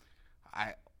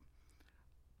 I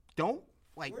don't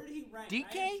like Where did he rank?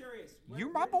 DK. I am curious.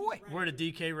 You're my boy. Where did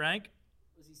DK rank?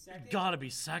 Was he second? Gotta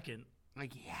be second.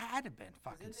 Like, he had to have been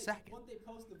fucking second. Once they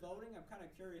post the voting, I'm kind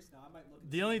of curious now. I might look.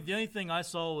 The only thing I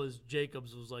saw was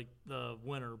Jacobs was like the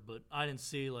winner, but I didn't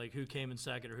see like who came in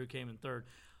second or who came in third.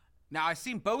 Now I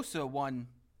seen Bosa won.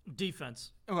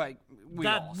 Defense. Like we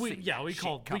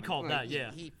called that.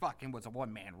 Yeah, he fucking was a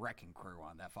one-man wrecking crew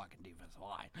on that fucking defensive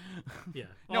line. Yeah,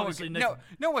 no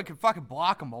one can fucking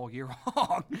block him all year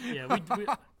long. Yeah,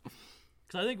 because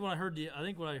I think when I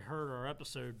heard our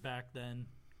episode back then,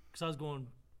 because I was going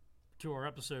to our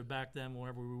episode back then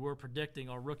whenever we were predicting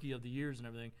our Rookie of the Years and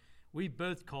everything, we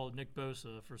both called Nick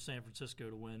Bosa for San Francisco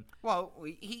to win. Well,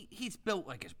 he's built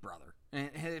like his brother,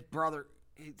 and his brother.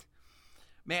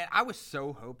 Man, I was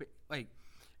so hoping, like,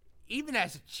 even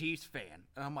as a Chiefs fan,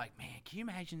 I'm like, man, can you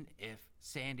imagine if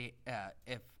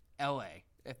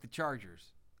the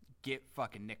Chargers get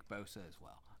fucking Nick Bosa as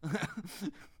well?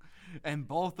 And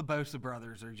both the Bosa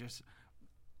brothers are just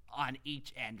on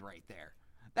each end right there.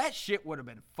 That shit would have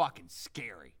been fucking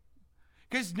scary.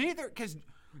 Because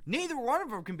neither one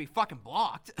of them can be fucking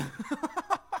blocked.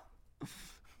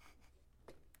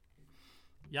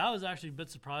 Yeah, I was actually a bit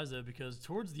surprised though because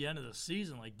towards the end of the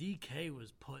season, like DK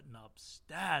was putting up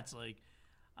stats. Like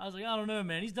I was like, I don't know,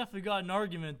 man. He's definitely got an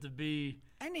argument to be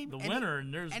the winner.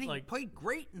 And he played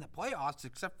great in the playoffs,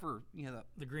 except for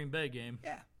the Green Bay game.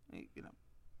 Yeah,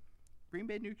 Green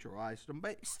Bay neutralized them,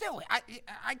 but still,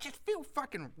 I just feel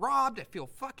fucking robbed. I feel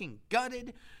fucking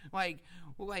gutted. Like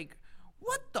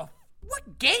what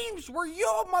games were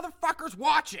you motherfuckers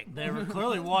watching? They were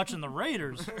clearly watching the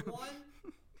Raiders.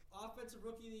 Offensive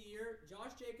Rookie of the Year,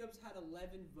 Josh Jacobs had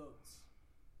 11 votes.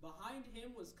 Behind him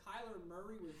was Kyler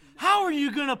Murray with 9. How are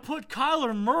you going to put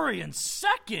Kyler Murray in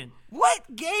second?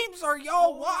 What games are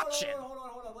y'all watching? Hold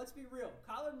on. Let's be real.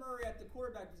 Kyler Murray at the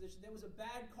quarterback position, that was a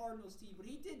bad Cardinals team, but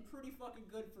he did pretty fucking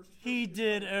good for He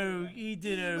did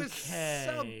okay. Was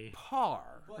subpar.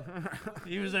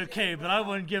 He was okay, but I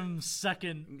wouldn't give him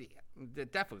second. Yeah,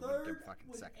 definitely wouldn't give him fucking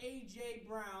was second. A.J.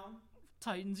 Brown.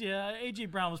 Titans, yeah. A.J.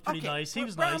 Brown was pretty nice. He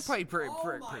was Brown nice. Played pretty well.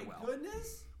 Oh, my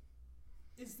goodness.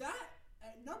 Is that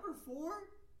at number 4?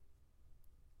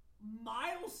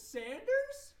 Miles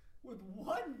Sanders? With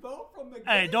 1 vote from the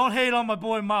Hey, don't hate on my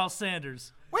boy Miles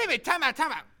Sanders. Wait a minute. Time out.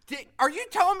 Are you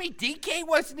telling me DK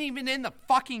wasn't even in the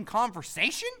fucking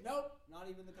conversation? Nope. Not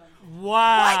even the conversation.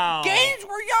 Wow. What games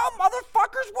were y'all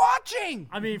motherfuckers watching?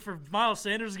 I mean, for Miles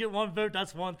Sanders to get 1 vote,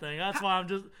 that's one thing. That's why I'm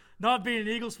just... Not being an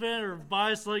Eagles fan or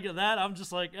biased like that, I'm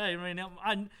just like, hey,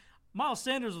 Miles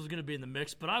Sanders was going to be in the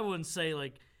mix, but I wouldn't say,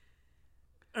 like,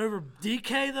 over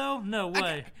DK, though? No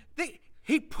way.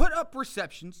 He put up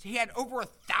receptions. He had over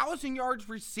 1,000 yards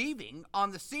receiving on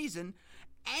the season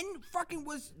and fucking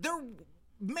was their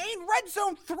main red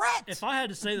zone threat. If I had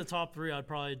to say the top 3, I'd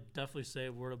probably definitely say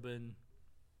it would have been...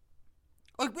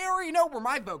 Like, we already know where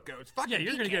my vote goes. Fucking yeah,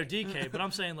 you're going to go DK. DK, but I'm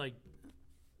saying, like,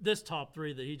 this top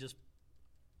 3 that he just...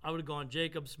 I would have gone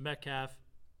Jacobs, Metcalf,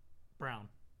 Brown.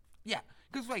 Yeah,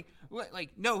 because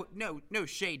no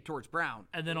shade towards Brown.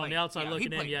 And then on the outside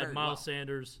looking in, you had Miles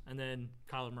Sanders and then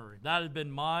Kyler Murray. That had been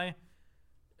in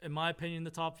my opinion,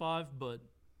 the top 5. But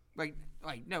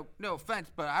no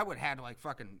offense, but I would have had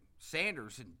fucking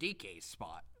Sanders in DK's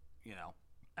spot.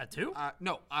 At 2?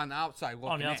 No, on the outside looking.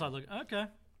 On the outside looking. Okay.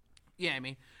 Yeah, I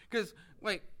mean, because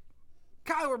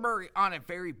Kyler Murray on a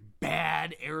very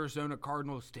bad Arizona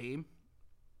Cardinals team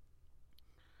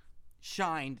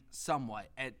shined somewhat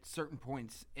at certain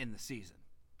points in the season.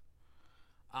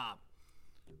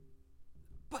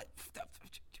 But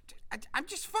I'm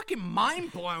just fucking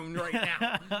mind blown right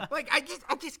now. I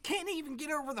just can't even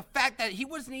get over the fact that he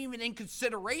wasn't even in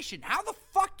consideration. How the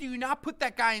fuck do you not put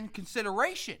that guy in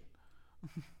consideration?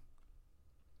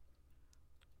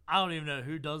 I don't even know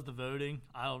who does the voting.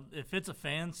 I don't. If it's a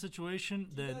fan situation,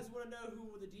 Do you then guys want to know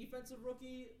who the defensive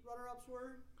rookie runner-ups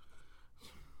were?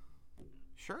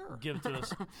 Sure. give it to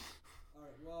us. All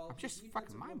right, well, I'm just the fucking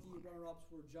defensive mind rookie runner-ups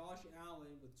were Josh Allen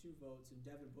with 2 votes and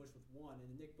Devin Bush with 1,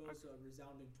 and Nick Bosa a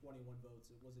resounding 21 votes.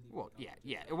 It wasn't even. Well, a yeah.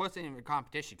 competition. It wasn't even a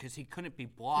competition because he couldn't be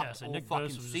blocked Yeah, so all Nick fucking Bosa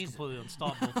was just season. completely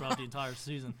unstoppable throughout the entire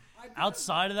season. I could-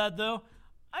 Outside of that, though,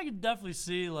 I could definitely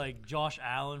see like Josh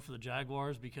Allen for the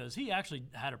Jaguars because he actually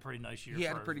had a pretty nice year. He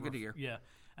had a for- pretty good for- year. Yeah,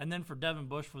 and then for Devin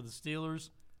Bush for the Steelers,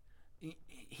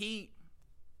 He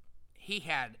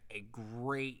had a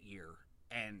great year,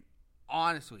 and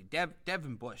honestly,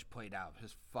 Devin Bush played out of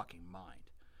his fucking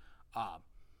mind.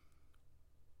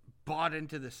 Bought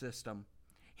into the system.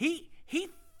 He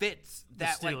fits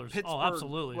that Steelers. like Pittsburgh Oh,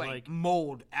 absolutely. Like-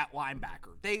 mold at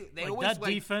linebacker. They like always that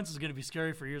defense is going to be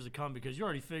scary for years to come because you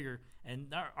already figure.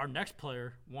 And our next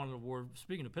player won an award.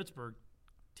 Speaking of Pittsburgh,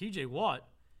 T.J. Watt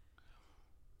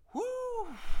whoo.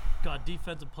 got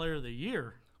Defensive Player of the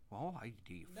Year. Well,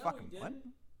 No, fucking he what?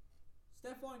 didn't.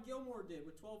 Stephon Gilmore did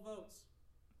with 12 votes.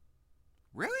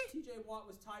 Really? T.J. Watt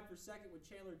was tied for second with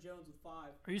Chandler Jones with 5.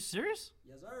 Are you serious?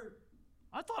 Yes, sir.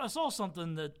 I thought I saw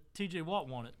something that T.J. Watt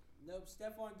won it. Nope,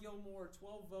 Stephon Gilmore,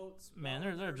 12 votes. Man,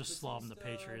 they're just slobbing the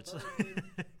Patriots.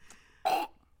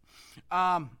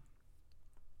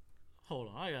 Hold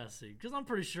on, I gotta see because I'm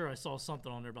pretty sure I saw something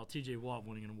on there about T.J. Watt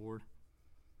winning an award.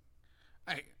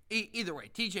 Hey, either way,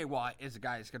 T.J. Watt is a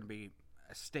guy that's going to be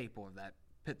a staple of that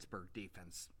Pittsburgh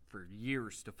defense for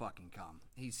years to fucking come.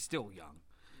 He's still young.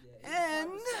 Yeah,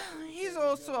 And he's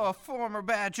also a former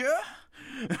Badger.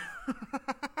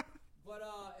 But,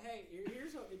 hey,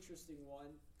 here's an interesting one.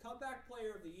 Comeback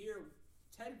Player of the Year,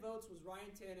 10 votes was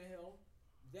Ryan Tannehill,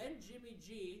 then Jimmy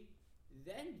G,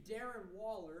 then Darren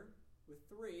Waller with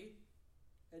 3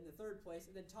 in the 3rd place,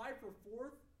 and then tied for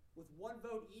 4th with 1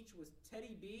 vote each was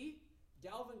Teddy B,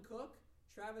 Dalvin Cook,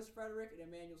 Travis Frederick, and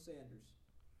Emmanuel Sanders.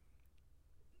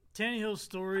 Tannehill's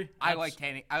story. I like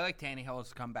Tannehill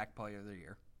as comeback player of the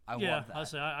year. I love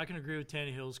that. I can agree with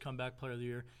Tannehill's comeback player of the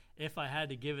year. If I had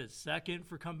to give it second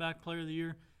for comeback player of the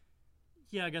year,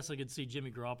 yeah, I guess I could see Jimmy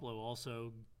Garoppolo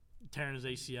also tearing his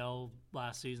ACL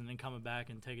last season and coming back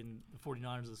and taking the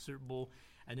 49ers to the Super Bowl.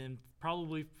 And then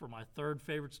probably for my 3rd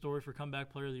favorite story for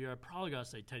comeback player of the year, I probably got to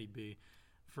say Teddy B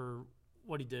for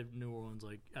what he did in New Orleans,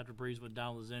 like after Breeze went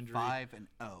down with his injury.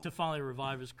 5-0. To finally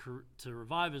revive his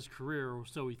career, or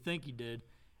so we think he did,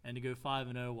 and to go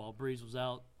 5-0 while Breeze was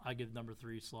out, I give number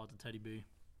 3 slot to Teddy B.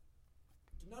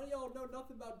 Do none of y'all know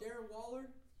nothing about Darren Waller?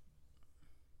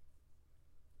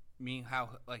 Meaning how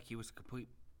like he was a complete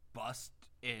bust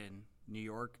in New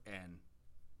York and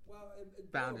Well, in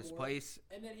found his Baltimore, place.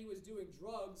 and then he was doing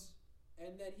drugs,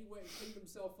 and then he went and cleaned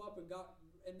himself up and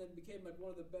then became like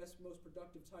one of the best, most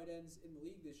productive tight ends in the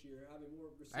league this year, having more.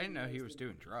 I didn't know he receiving was yards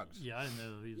doing drugs. Yeah, I didn't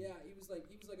know he was. Yeah, he was like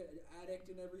an addict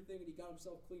and everything, and he got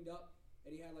himself cleaned up,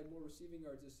 and he had like more receiving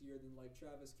yards this year than like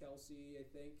Travis Kelce, I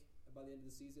think, by the end of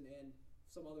the season, and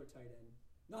some other tight end.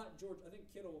 Not George. I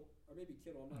think Kittle, or maybe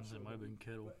Kittle. I'm not sure. It might have been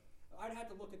Kittle. But I'd have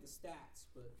to look at the stats,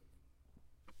 but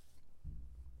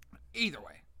Either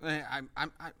way,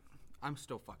 I'm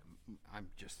still fucking. I'm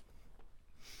just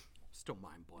still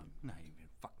mind blown. Not even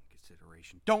fucking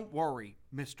consideration. Don't worry,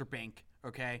 Mr. Bink.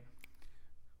 Okay,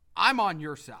 I'm on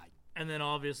your side. And then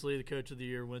obviously the coach of the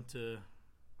year went to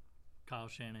Kyle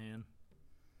Shanahan.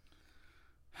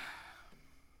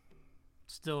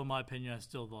 Still, in my opinion, I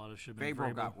still thought it should have been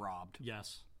Vrabel Vrabel. got robbed.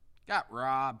 Yes. Got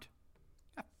robbed.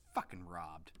 Got fucking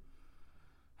robbed.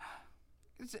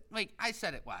 It's like I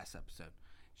said it last episode.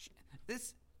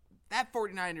 That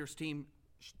 49ers team,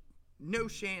 no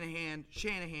Shanahan.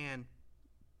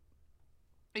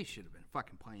 They should have been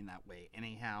fucking playing that way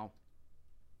anyhow.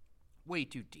 Way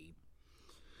too deep.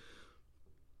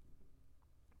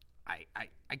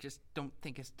 I just don't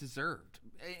think it's deserved.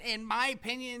 In my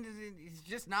opinion, it's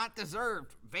just not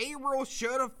deserved. Vrabel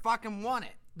should have fucking won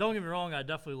it. Don't get me wrong, I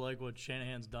definitely like what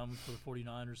Shanahan's done for the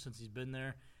 49ers since he's been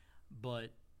there.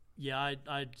 But, yeah,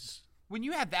 I just... When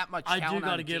you have that much I talent do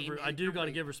got on to a give team, I do you're got to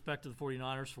right. give respect to the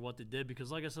 49ers for what they did because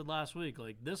like I said last week,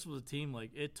 like this was a team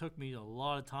like it took me a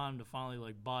lot of time to finally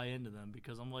like buy into them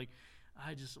because I'm like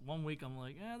one week I'm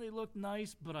like, they look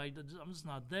nice, but I'm just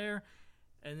not there.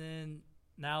 And then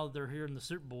now they're here in the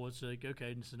Super Bowl. It's like,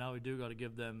 okay, so now we do got to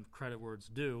give them credit where it's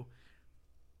due.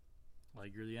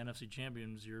 Like you're the NFC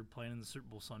champions, you're playing in the Super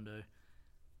Bowl Sunday.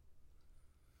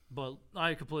 But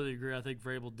I completely agree. I think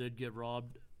Vrabel did get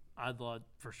robbed. I thought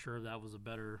for sure that was a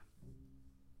better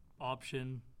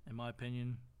option, in my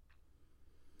opinion,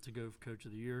 to go for Coach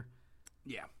of the Year.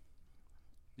 Yeah.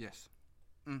 Yes.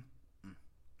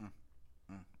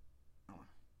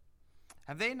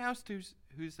 Have they announced who's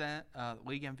that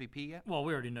league MVP yet? Well,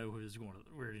 we already know who's winning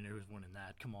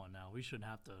that. Come on now, we shouldn't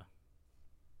have to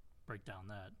break down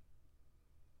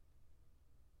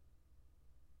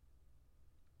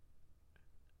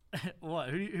that. What?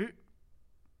 Who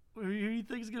do you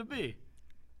think is gonna be?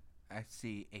 I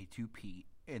see a two-peat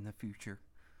in the future.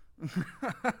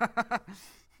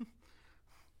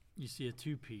 You see a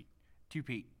two-peat.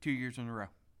 Two-peat, 2 years in a row.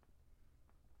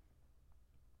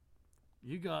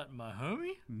 You got my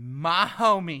homie? My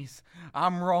homies.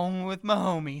 I'm rolling with my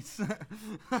homies.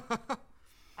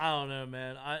 I don't know,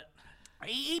 man.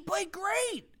 He played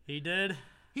great. He did.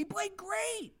 He played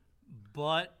great.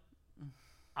 But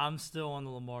I'm still on the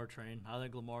Lamar train. I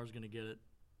think Lamar's going to get it.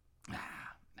 No.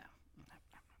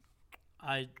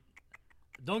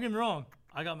 Don't get me wrong.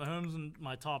 I got Mahomes in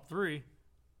my top 3.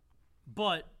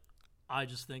 But I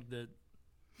just think that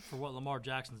for what Lamar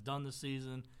Jackson's done this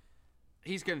season,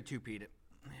 he's going to two-peat it.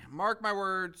 Mark my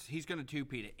words, he's going to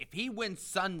two-peat it. If he wins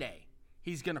Sunday,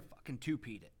 he's going to fucking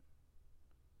two-peat it.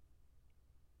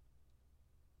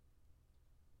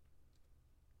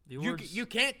 You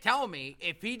can't tell me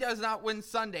if he does not win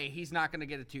Sunday, he's not going to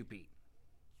get a two-peat.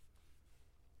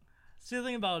 See, the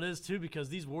thing about it is, too, because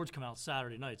these awards come out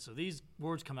Saturday night. So these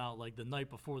awards come out, like, the night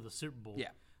before the Super Bowl. Yeah.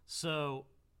 So,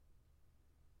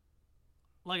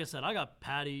 like I said, I got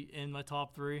Patty in my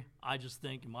top 3. I just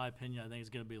think, in my opinion, I think it's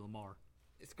going to be Lamar.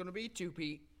 It's going to be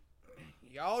two-peat.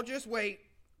 Y'all just wait.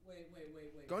 Wait.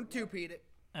 Going to two-peat it.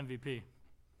 MVP.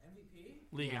 MVP?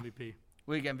 League Yeah. MVP.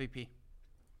 League MVP.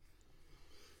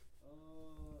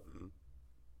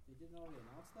 They didn't already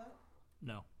announce that?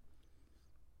 No.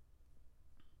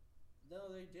 No,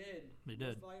 they did. They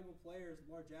did. Most valuable players,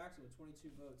 Lamar Jackson with 22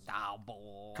 votes. Oh,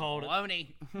 boy. Called it.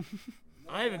 Baloney.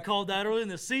 I even called that early in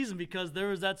the season because there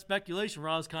was that speculation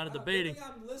where I was kind of debating. I think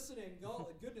I'm listening.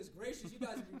 Goodness gracious, you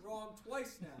guys would be wrong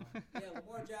twice now. Yeah,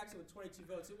 Lamar Jackson with 22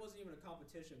 votes. It wasn't even a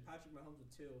competition. Patrick Mahomes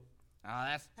with 2.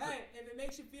 Hey, if it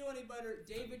makes you feel any better,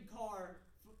 David Carr,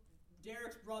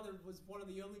 Derek's brother, was one of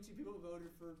the only 2 people who voted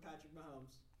for Patrick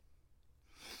Mahomes.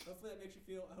 Hopefully that makes you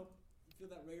feel. I hope you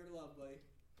feel that Raider love, buddy.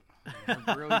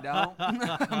 I really don't.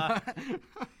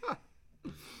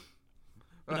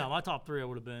 No, my top 3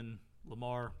 would have been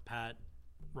Lamar, Pat,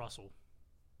 Russell.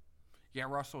 Yeah,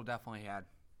 Russell definitely had.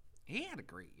 He had a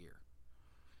great year.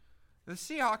 The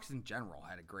Seahawks in general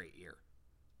had a great year.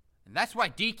 And that's why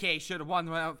DK should have won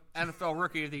the NFL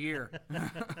Rookie of the Year.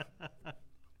 That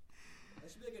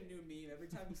should be like a new meme. Every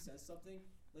time he says something,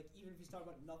 like even if he's talking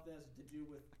about nothing that has to do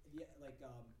with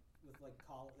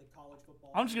college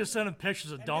football. I'm just going to send him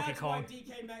pictures of Donkey Kong. That's why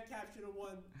DK Metcalf should have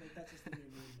won. Like, that's just the new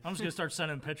meme. I'm just going to start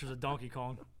sending him pictures of Donkey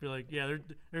Kong. Be like, yeah,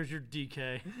 there's your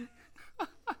DK.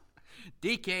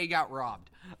 DK got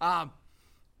robbed. Have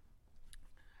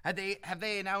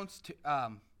they announced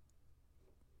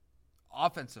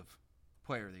offensive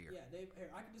player of the year? Yeah,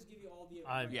 I can just give you all the.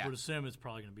 I would assume it's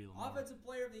probably going to be Lamar. Offensive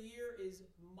player of the year is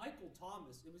Michael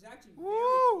Thomas. It was actually very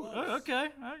Woo! close. Okay,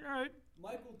 all right.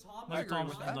 Michael Thomas. Michael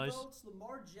Thomas with 9 is nice. votes.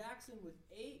 Lamar Jackson with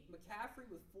 8. McCaffrey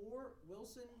with 4.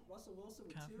 Russell Wilson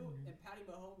with 2, and Patty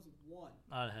Mahomes with 1.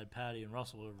 I'd have had Patty and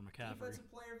Russell over McCaffrey. Defensive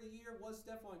player of the year was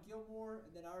Stephon Gilmore,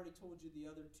 and then I already told you the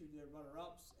other 2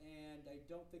 runner-ups, and I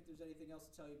don't think there's anything else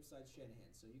to tell you besides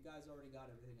Shanahan. So you guys already got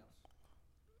everything else.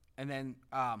 And then,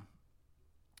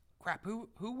 crap, who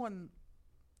won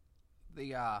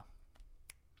the?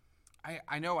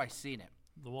 I know I seen it.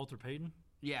 The Walter Payton?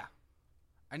 Yeah,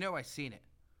 I know I seen it.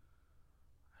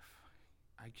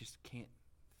 I just can't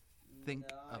think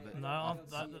of it. I don't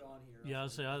see it on here. Yeah,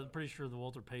 I'm pretty sure the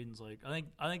Walter Payton's like. I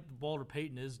think Walter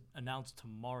Payton is announced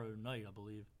tomorrow night, I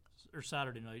believe, or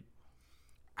Saturday night.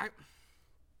 I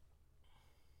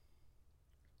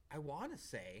want to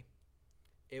say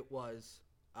it was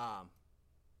an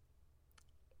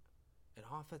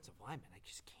offensive lineman. I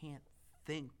just can't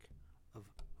think of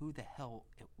who the hell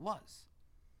it was.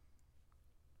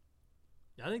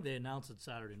 Yeah, I think they announced it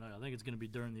Saturday night. I think it's going to be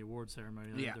during the award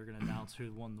ceremony. I think they're going to announce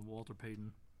who won the Walter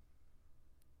Payton.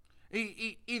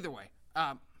 Either way,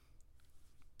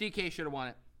 DK should have won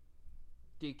it.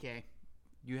 DK,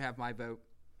 you have my vote.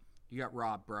 You got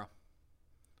robbed, bro.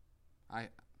 I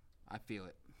feel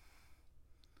it.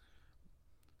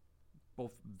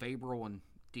 Both Vabril and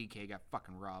DK got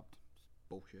fucking robbed.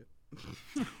 Bullshit.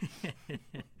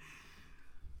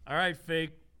 All right,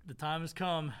 Fake. The time has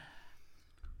come.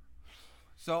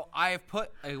 So I have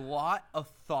put a lot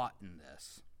of thought in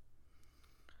this.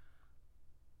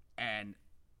 And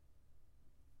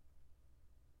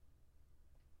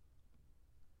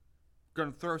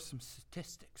going to throw some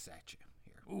statistics at you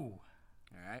here. Ooh.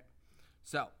 All right.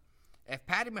 So if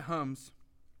Patty Mahomes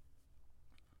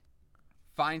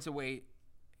finds a way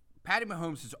Patty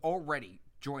Mahomes is already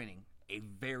joining a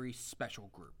very special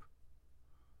group.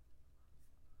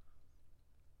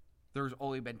 There's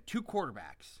only been 2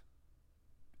 quarterbacks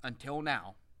until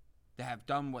now that have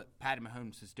done what Patty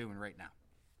Mahomes is doing right now.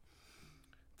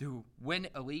 To win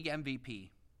a league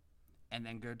MVP and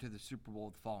then go to the Super Bowl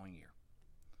the following year.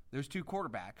 Those 2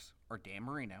 quarterbacks are Dan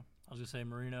Marino. I was going to say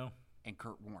Marino. And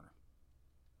Kurt Warner.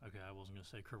 Okay, I wasn't going to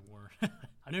say Kurt Warner.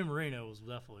 I knew Marino was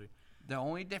definitely. The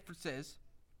only difference is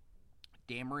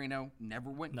Dan Marino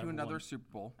never went to another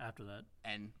Super Bowl. After that.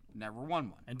 And never won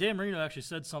one. And Dan Marino actually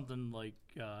said something like,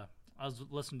 I was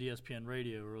listening to ESPN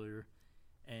radio earlier,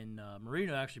 and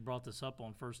Marino actually brought this up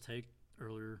on First Take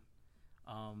earlier.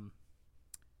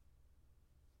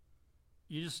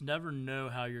 You just never know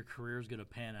how your career is going to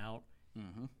pan out.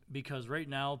 Mm-hmm. Because right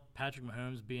now, Patrick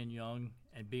Mahomes being young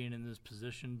and being in this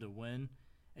position to win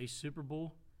a Super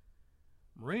Bowl,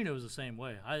 Marino is the same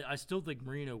way. I still think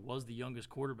Marino was the youngest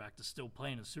quarterback to still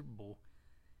play in a Super Bowl.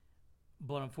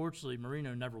 But unfortunately,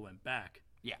 Marino never went back.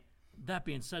 Yeah. That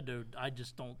being said, though, I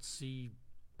just don't see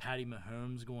Patty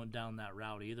Mahomes going down that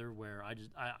route either, where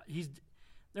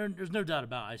there's no doubt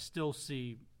about it. I still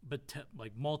see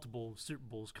multiple Super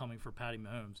Bowls coming for Patty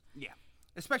Mahomes. Yeah.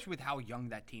 Especially with how young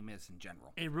that team is in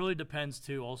general. It really depends,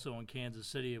 too, also on Kansas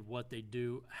City of what they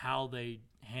do, how they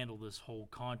handle this whole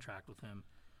contract with him.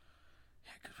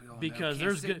 Yeah, because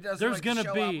there's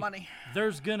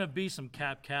gonna be some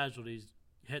cap casualties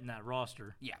hitting that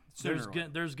roster. Yeah,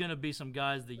 there's gonna be some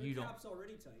guys that you don't. Cap's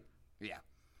already tight. Yeah,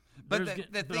 but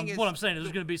the thing is, what I'm saying is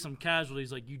there's gonna be some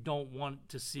casualties like you don't want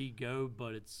to see go,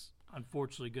 but it's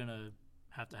unfortunately gonna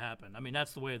have to happen. I mean,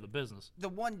 that's the way of the business. The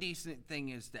one decent thing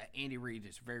is that Andy Reid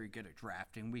is very good at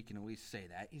drafting. We can at least say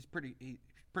that he's pretty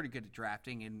good at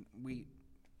drafting, and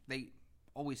they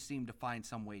always seem to find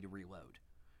some way to reload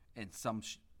in some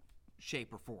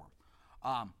shape or form.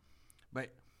 But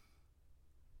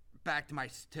back to my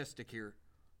statistic here,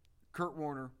 Kurt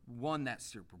Warner won that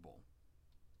Super Bowl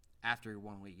after he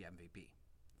won league MVP.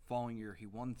 Following year, he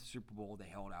won the Super Bowl. They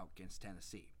held out against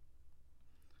Tennessee.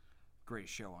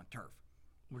 Greatest show on turf.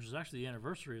 Which is actually the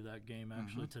anniversary of that game,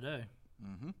 actually, today.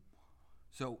 Mm-hmm.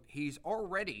 So he's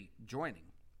already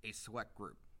joining a select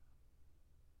group.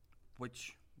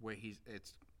 Which way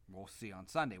we'll see on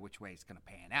Sunday which way it's going to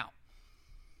pan out.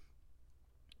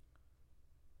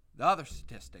 The other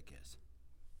statistic is,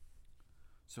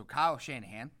 so Kyle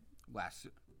Shanahan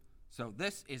so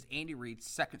this is Andy Reid's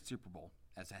second Super Bowl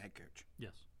as a head coach.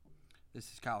 Yes.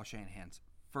 This is Kyle Shanahan's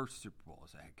first Super Bowl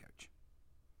as a head coach.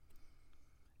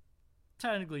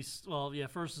 Technically, well, yeah,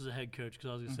 first as a head coach, because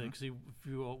I was going to say,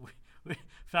 because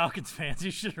Falcons fans,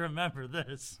 you should remember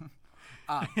this.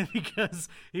 Because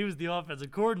he was the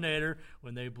offensive coordinator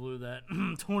when they blew that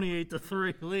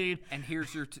 28-3 lead. And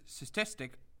here's your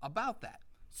statistic about that.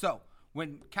 So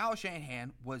when Kyle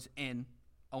Shanahan was in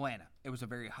Atlanta, it was a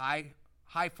very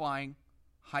high-flying,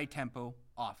 high-tempo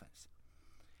offense.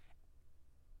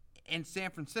 In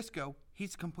San Francisco,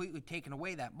 he's completely taken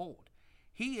away that mold.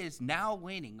 He is now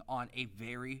leaning on a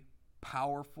very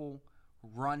powerful,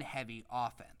 run-heavy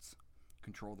offense.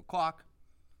 Control the clock,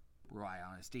 rely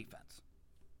on his defense.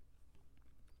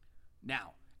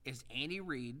 Now, is Andy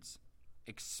Reid's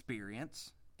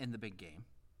experience in the big game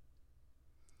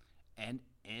and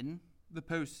in the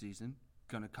postseason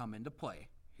going to come into play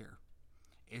here?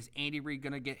 Is Andy Reid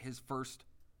going to get his first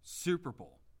Super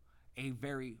Bowl? A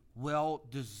very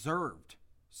well-deserved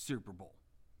Super Bowl.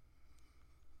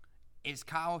 Is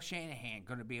Kyle Shanahan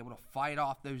going to be able to fight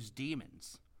off those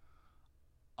demons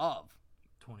of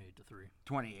 28-3?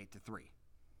 28-3.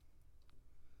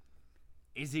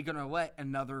 Is he going to let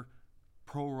another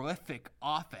prolific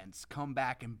offense come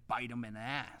back and bite him in the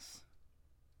ass?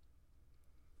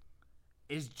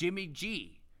 Is Jimmy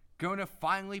G going to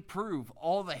finally prove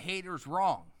all the haters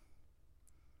wrong?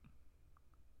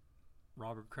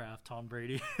 Robert Kraft, Tom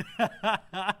Brady.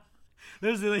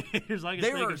 Those are the only haters I can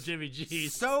think of Jimmy G.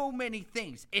 So many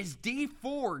things. Is D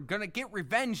Ford going to get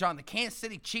revenge on the Kansas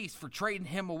City Chiefs for trading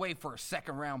him away for a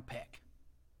second-round pick?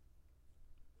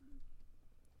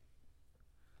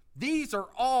 These are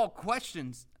all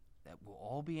questions that will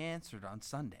all be answered on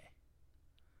Sunday.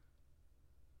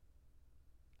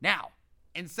 Now,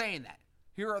 in saying that,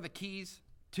 here are the keys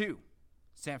to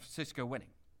San Francisco winning.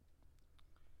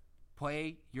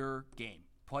 Play your game.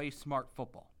 Play smart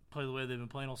football. Play the way they've been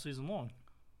playing all season long.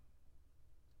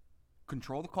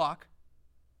 Control the clock.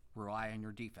 Rely on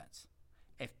your defense.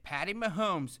 If Patty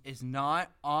Mahomes is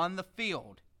not on the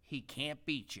field, he can't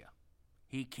beat you.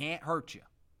 He can't hurt you.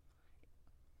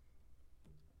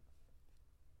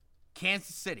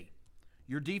 Kansas City,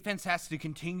 your defense has to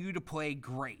continue to play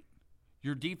great.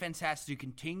 Your defense has to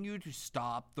continue to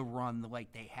stop the run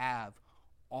like they have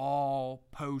all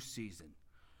postseason.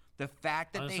 The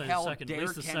fact that they held Derrick Henry, at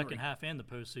least the second half and the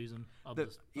postseason of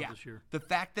this year. The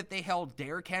fact that they held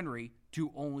Derrick Henry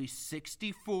to only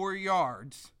 64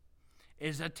 yards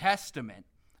is a testament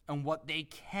on what they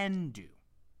can do.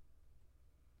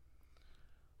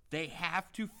 They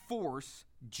have to force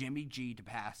Jimmy G to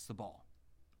pass the ball.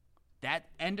 That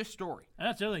end of story. And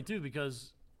that's the other thing, too,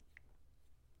 because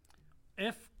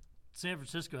if San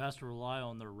Francisco has to rely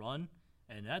on their run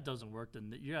and that doesn't work,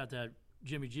 then you have to have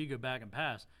Jimmy G go back and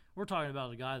pass. We're talking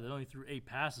about a guy that only threw 8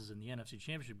 passes in the NFC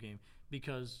Championship game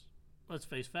because, let's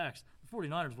face facts, the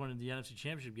 49ers went into the NFC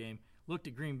Championship game, looked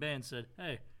at Green Bay and said,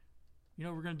 hey, you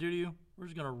know what we're going to do to you? We're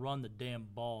just going to run the damn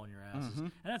ball in your asses.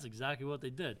 And that's exactly what they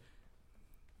did.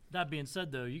 That being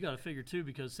said, though, you got to figure, too,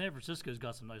 because San Francisco's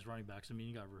got some nice running backs. I mean,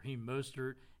 you got Raheem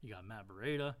Mostert, you got Matt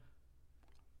Breida.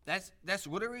 That's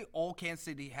literally all Kansas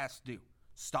City has to do.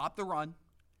 Stop the run,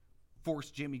 force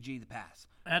Jimmy G to pass.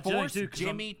 Force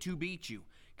Jimmy to beat you.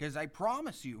 Because I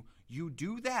promise you, you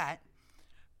do that.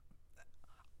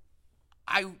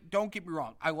 Don't get me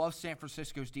wrong. I love San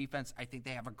Francisco's defense. I think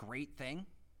they have a great thing.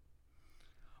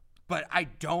 But I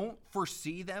don't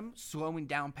foresee them slowing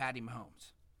down Patty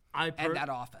Mahomes. And that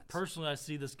offense. Personally, I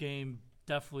see this game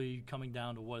definitely coming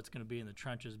down to what it's going to be in the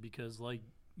trenches because, like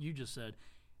you just said,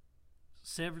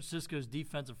 San Francisco's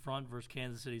defensive front versus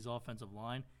Kansas City's offensive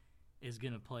line is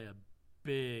going to play a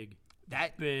big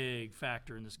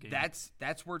factor in this game.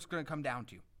 That's where it's going to come down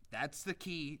to. That's the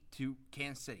key to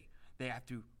Kansas City. They have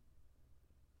to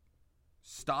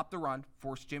stop the run,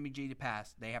 force Jimmy G to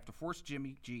pass. They have to force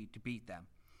Jimmy G to beat them.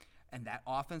 And that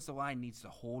offensive line needs to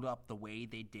hold up the way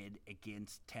they did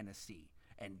against Tennessee.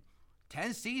 And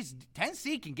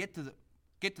Tennessee can get to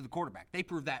the quarterback. They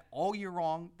proved that all year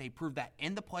long. They proved that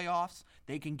in the playoffs.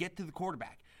 They can get to the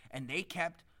quarterback. And they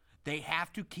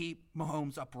have to keep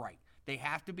Mahomes upright. They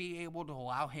have to be able to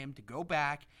allow him to go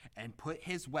back and put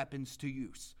his weapons to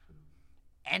use.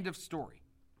 End of story.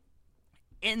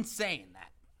 In saying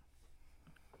that.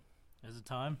 Is it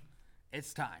time?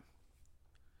 It's time.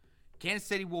 Kansas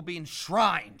City will be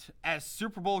enshrined as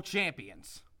Super Bowl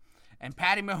champions. And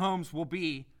Patty Mahomes will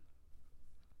be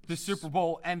the Super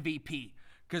Bowl MVP.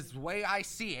 Because the way I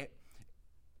see it,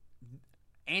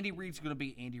 Andy Reid's going to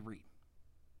be Andy Reid.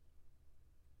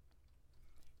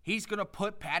 He's going to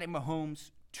put Patty Mahomes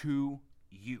to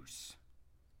use.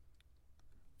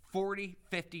 40,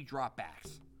 50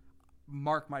 dropbacks.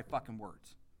 Mark my fucking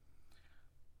words.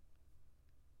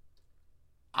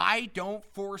 I don't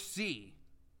foresee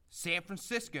San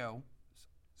Francisco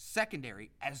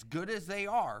secondary, as good as they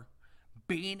are,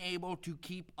 being able to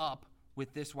keep up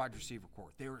with this wide receiver core.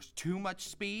 There is too much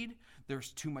speed.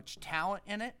 There's too much talent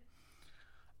in it.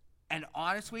 And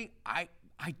honestly, I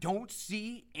don't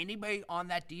see anybody on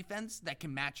that defense that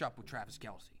can match up with Travis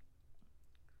Kelce.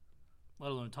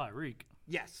 Let alone Tyreek.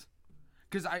 Yes.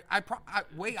 Because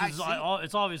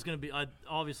it's always going to be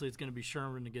obviously it's going to be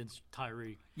Sherman against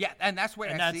Tyreek. Yeah, and that's where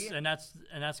I see it. And that's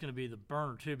going to be the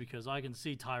burner too, because I can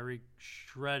see Tyreek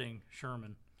shredding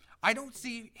Sherman. I don't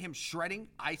see him shredding.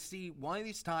 I see one of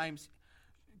these times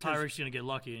Tyreek's going to get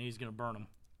lucky and he's going to burn him.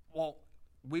 Well,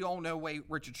 we all know the way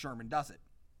Richard Sherman does it.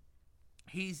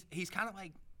 He's kind of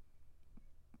like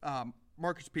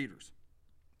Marcus Peters.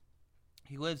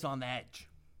 He lives on the edge.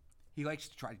 He likes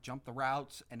to try to jump the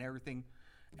routes and everything.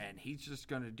 And he's just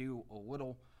going to do a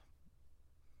little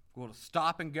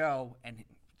stop and go, and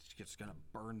he's just going to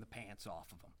burn the pants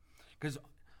off of him. Because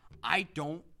I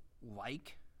don't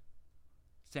like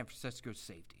San Francisco's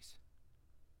safeties.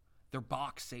 They're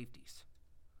box safeties.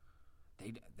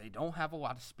 They don't have a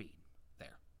lot of speed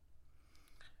there.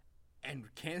 And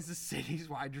Kansas City's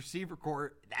wide receiver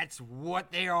core, that's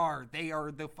what they are. They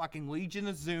are the fucking Legion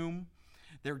of Zoom.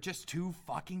 They're just too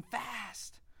fucking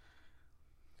fast.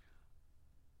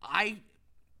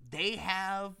 They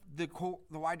have the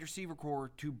wide receiver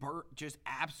core to just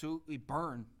absolutely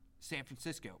burn San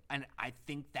Francisco, and I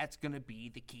think that's going to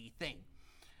be the key thing.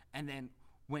 And then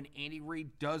when Andy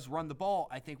Reid does run the ball,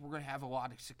 I think we're going to have a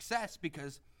lot of success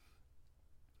because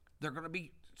they're going to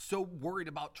be so worried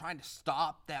about trying to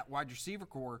stop that wide receiver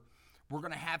core. We're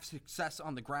going to have success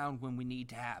on the ground when we need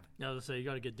to have it. Yeah, I was going to say, you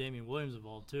got to get Damian Williams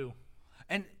involved too.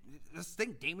 And this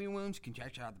thing, Damian Williams can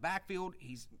catch out of the backfield.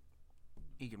 He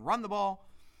can run the ball.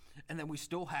 And then we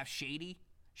still have Shady.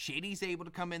 Shady's able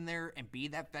to come in there and be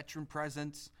that veteran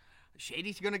presence.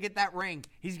 Shady's going to get that ring.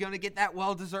 He's going to get that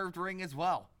well-deserved ring as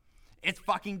well. It's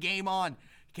fucking game on.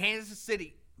 Kansas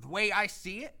City, the way I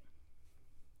see it,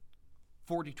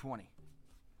 40-20.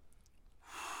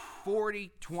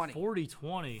 40-20.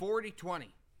 40-20. 40-20.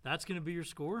 That's going to be your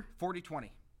score? 40-20.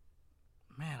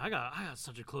 Man, I got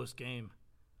such a close game.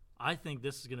 I think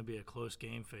this is going to be a close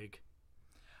game, Fake.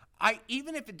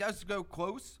 Even if it does go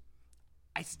close,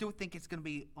 I still think it's going to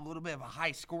be a little bit of a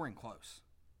high-scoring close.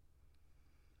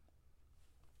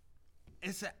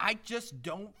 I just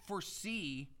don't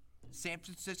foresee San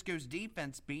Francisco's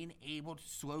defense being able to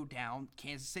slow down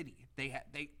Kansas City.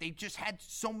 They just had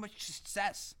so much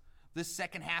success this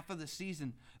second half of the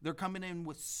season. They're coming in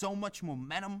with so much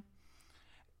momentum.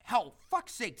 Hell,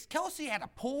 fuck's sakes, Kelsey had a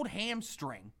pulled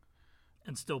hamstring.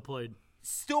 And still played.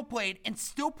 And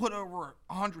still put over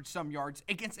 100-some yards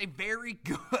against a very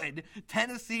good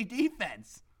Tennessee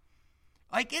defense.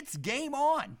 Like, it's game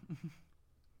on.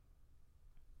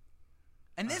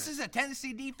 And this is a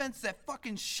Tennessee defense that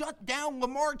fucking shut down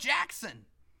Lamar Jackson.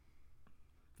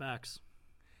 Facts.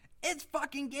 It's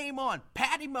fucking game on.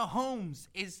 Patty Mahomes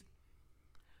is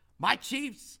my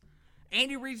Chiefs.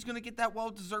 Andy Reid's going to get that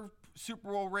well-deserved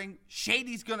Super Bowl ring.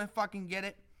 Shady's going to fucking get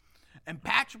it. And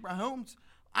Patrick Mahomes,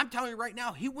 I'm telling you right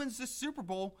now, he wins this Super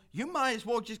Bowl, you might as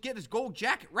well just get his gold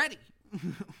jacket ready.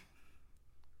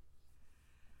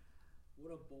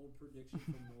 What a bold prediction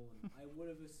from Nolan.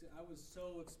 I was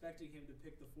so expecting him to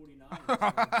pick the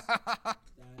 49ers.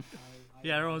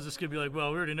 Yeah, everyone's just going to be like,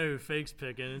 well, we already know who Fake's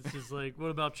picking. It's just like, what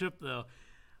about Chip, though?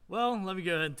 Well, let me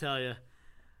go ahead and tell you.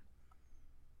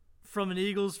 From an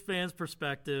Eagles fan's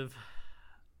perspective,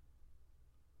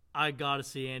 I got to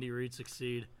see Andy Reid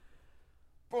succeed.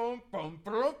 Boom, boom,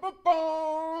 boom, boom,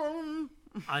 boom.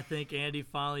 I think Andy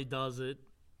finally does it.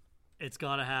 It's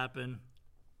got to happen.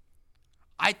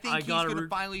 I think he's going to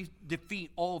finally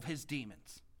defeat all of his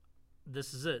demons.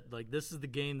 This is it. Like, this is the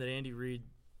game that Andy Reid,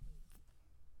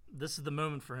 this is the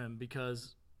moment for him,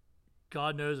 because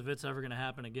God knows if it's ever going to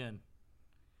happen again.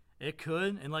 It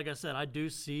could, and like I said, I do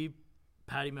see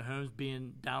Patty Mahomes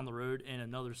being down the road in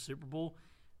another Super Bowl,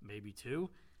 maybe two.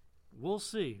 We'll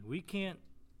see. We can't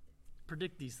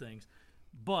predict these things.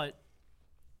 But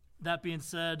that being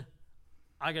said,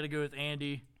 I got to go with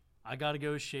Andy. I got to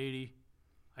go with Shady.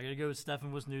 I got to go with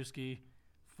Stefan Wisniewski,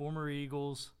 former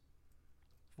Eagles,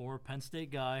 former Penn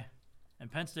State guy. And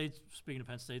Penn State, speaking of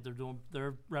Penn State,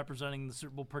 they're representing the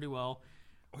Super Bowl pretty well.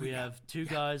 We have two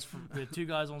guys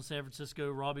on San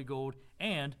Francisco, Robbie Gould,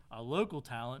 and a local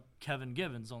talent, Kevin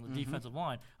Givens, on the defensive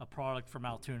line, a product from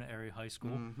Altoona Area High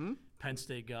School, Penn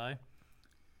State guy.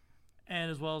 And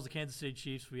as well as the Kansas City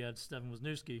Chiefs, we had Stefan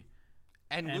Wisniewski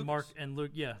and Mark and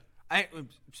Luke. Yeah.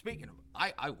 Speaking of,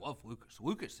 I love Lucas.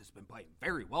 Lucas has been playing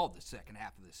very well this second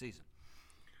half of the season.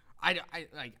 I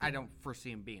don't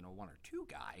foresee him being a 1 or 2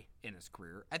 guy in his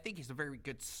career. I think he's a very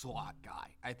good slot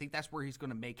guy. I think that's where he's going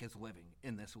to make his living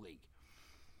in this league.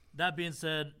 That being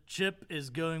said, Chip is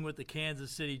going with the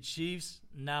Kansas City Chiefs.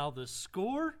 Now the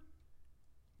score,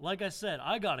 like I said,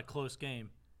 I got a close game.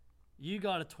 You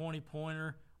got a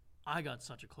 20-pointer. I got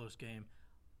such a close game.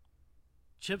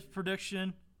 Chip's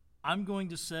prediction, I'm going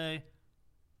to say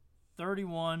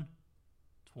 31-28.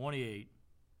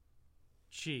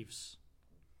 Chiefs.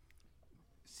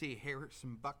 See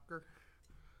Harrison Butker.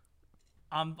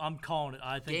 I'm calling it.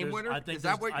 I think game winner. Is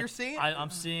that what you're seeing? I'm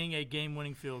seeing a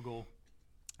game-winning field goal.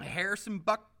 Harrison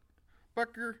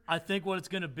Butker. I think what it's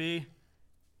going to be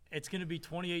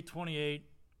 28-28.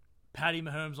 Patty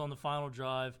Mahomes on the final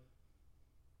drive.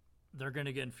 They're going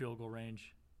to get in field goal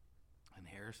range. And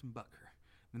Harrison Butker,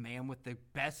 the man with the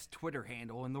best Twitter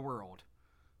handle in the world.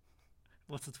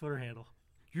 What's the Twitter handle?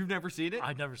 You've never seen it?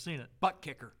 I've never seen it. Butt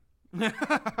kicker.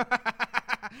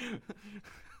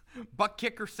 Butt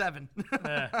kicker 7.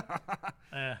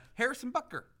 Harrison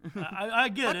Butker. I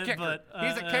get it, kicker. but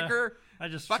he's a kicker. I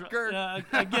just Butker.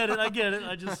 I get it.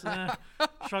 I just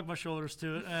shrug my shoulders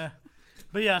to it.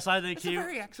 But yes, I think it's a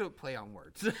very excellent play on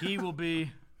words. He will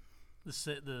be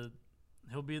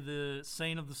he'll be the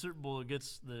saint of the Super Bowl that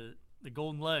gets the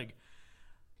golden leg.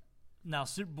 Now,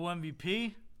 Super Bowl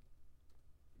MVP.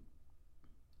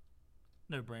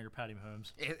 No brainer, Patty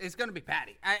Mahomes. It's going to be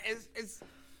Patty.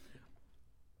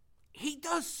 He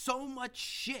does so much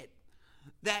shit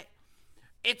that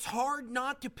it's hard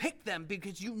not to pick them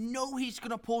because you know he's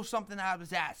going to pull something out of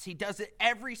his ass. He does it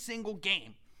every single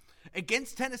game.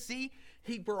 Against Tennessee,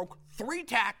 he broke 3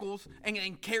 tackles and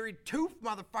then carried 2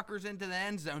 motherfuckers into the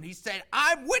end zone. He said,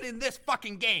 I'm winning this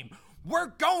fucking game. We're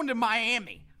going to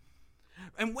Miami.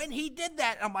 And when he did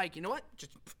that, I'm like, you know what?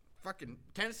 Just fucking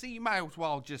Tennessee, you might as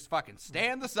well just fucking stay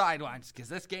on the sidelines because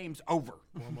this game's over.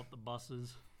 Warm up the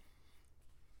buses.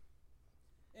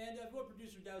 And what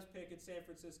producer Dow's pick at San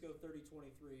Francisco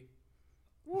 30-23.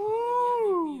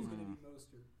 Woo! And the MVP is going to be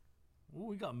Mostert. Ooh,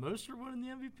 we got Mostert winning the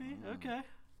MVP? Okay.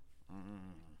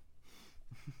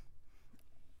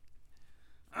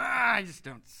 I just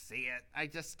don't see it. I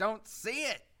just don't see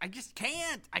it. I just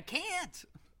can't. I can't.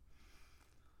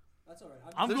 That's all right.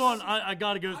 I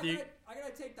got to go with I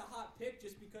gotta take the hot pick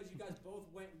just because you guys both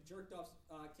went and jerked off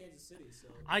Kansas City. So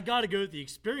I got to go with the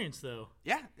experience, though.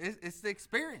 Yeah, it's the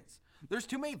experience. There's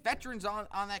too many veterans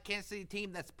on that Kansas City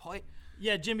team that's played.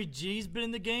 Yeah, Jimmy G's been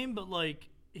in the game, but like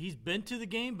he's been to the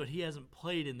game, but he hasn't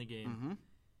played in the game. Mm-hmm.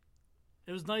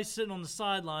 It was nice sitting on the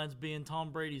sidelines, being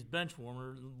Tom Brady's bench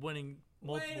warmer, winning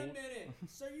multiple. Wait a minute.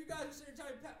 So you guys are sitting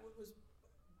talking.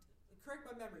 Correct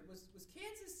my memory. Was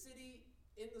Kansas City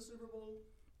in the Super Bowl?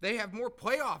 They have more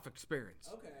playoff experience.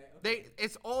 Okay.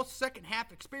 It's all second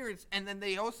half experience, and then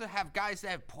they also have guys that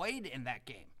have played in that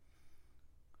game.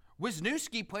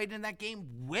 Wisniewski played in that game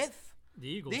with the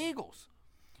Eagles.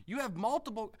 You have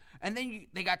multiple, and then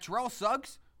they got Terrell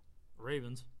Suggs.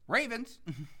 Ravens.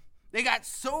 They got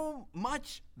so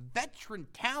much veteran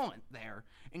talent there,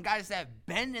 and guys that have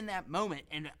been in that moment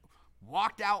and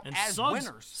walked out as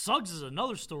winners. Suggs is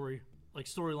another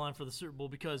storyline for the Super Bowl,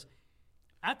 because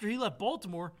after he left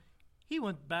Baltimore, he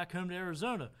went back home to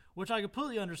Arizona, which I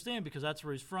completely understand because that's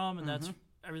where he's from and that's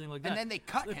everything like that. And then they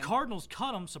cut him. The Cardinals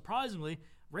cut him, surprisingly.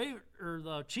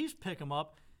 The Chiefs pick him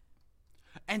up.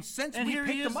 And since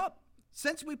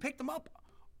we picked him up,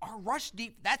 our rush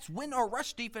that's when our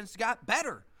rush defense got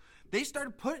better. They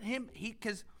started putting him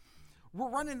because we're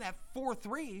running that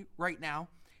 4-3 right now.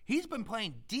 He's been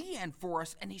playing DN for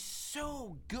us, and he's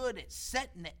so good at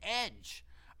setting the edge.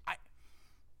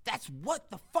 That's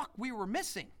what the fuck we were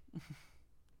missing.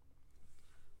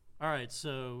 All right,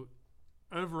 so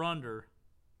over under,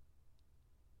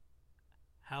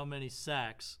 how many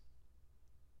sacks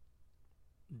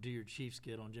do your Chiefs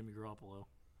get on Jimmy Garoppolo?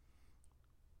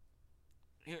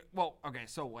 Well, okay,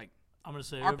 so I'm going to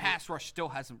say our pass rush still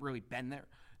hasn't really been there.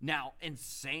 Now, in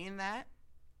saying that,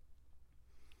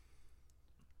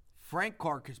 Frank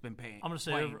Clark has been playing. I'm going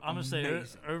to say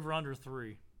over under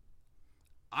 3.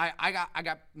 I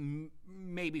got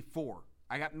maybe 4.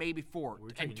 I got maybe 4,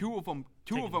 and two of them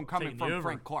coming from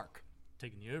Frank Clark.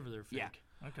 Taking you over there, Fake. Yeah.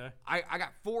 Okay. I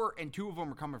got 4, and 2 of them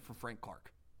are coming from Frank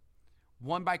Clark.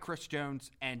 One by Chris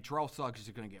Jones, and Terrell Suggs is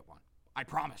going to get 1. I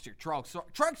promise you, Terrell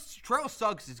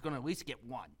Suggs is going to at least get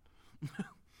 1.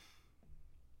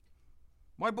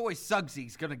 My boy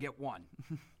Suggsy's going to get 1.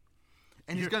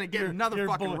 And he's going to get another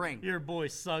fucking ring. Your boy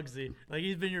Suggsy. Like,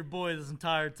 he's been your boy this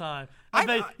entire time. I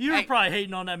bet you were probably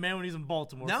hating on that man when he's in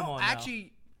Baltimore. No, come on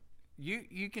actually,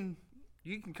 you can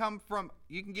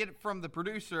get it from the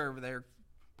producer over there,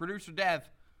 producer Dev.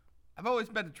 I've always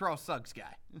been a Terrell Suggs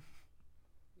guy.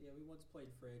 Yeah, we once played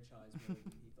franchise mode.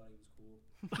 He thought he was cool.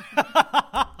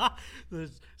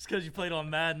 It's because you played on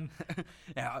Madden.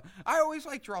 Yeah, I always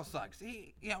liked Terrell Suggs.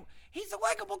 He's a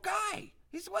likable guy.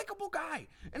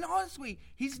 And honestly,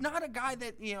 he's not a guy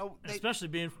that especially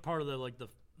being part of the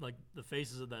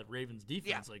faces of that Ravens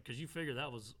defense. Yeah. Because you figure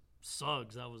that was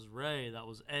Suggs, that was Ray, that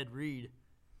was Ed Reed.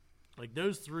 Like,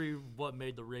 those 3, what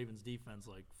made the Ravens defense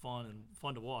fun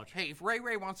to watch. Hey, if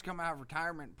Ray wants to come out of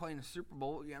retirement and play in a Super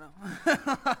Bowl,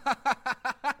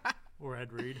 Or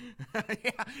Ed Reed.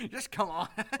 Yeah, just come on.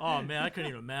 Oh man, I couldn't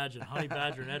even imagine Honey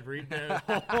Badger and Ed Reed there.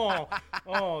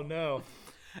 Oh no.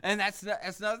 And that's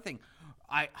another thing.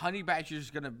 Honey Badger's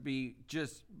going to be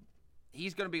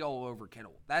he's going to be all over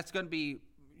Kittle. That's going to be,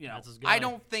 That's his guy. I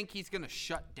don't think he's going to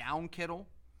shut down Kittle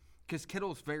because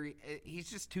Kittle's he's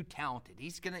just too talented.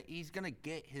 He's going to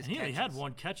get his catches. He had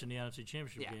 1 catch in the NFC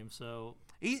Championship game, so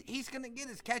he's going to get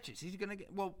his catches. He's going to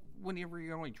get, whenever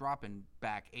you're only dropping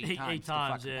back 8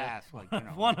 times to pass,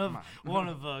 one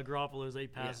of Garoppolo's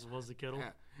 8 passes was the Kittle.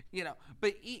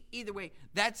 But either way,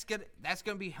 that's gonna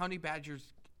be Honey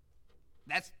Badger's.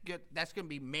 That's good. That's gonna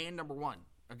be man number 1.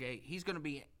 Okay, he's gonna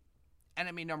be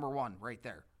enemy number 1 right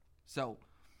there. So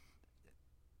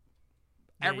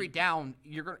every down,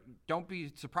 don't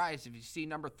be surprised if you see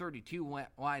number 32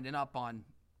 lining up on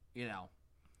Kittle.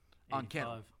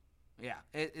 Yeah,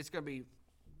 it's gonna be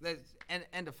that's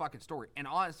end of fucking story. And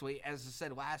honestly, as I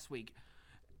said last week,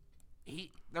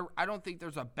 I don't think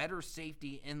there's a better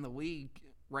safety in the league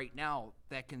right now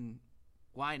that can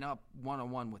line up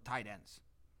one-on-one with tight ends.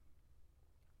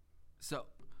 So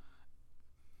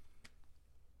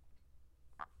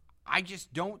I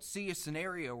just don't see a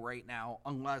scenario right now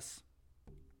unless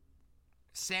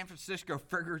San Francisco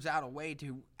figures out a way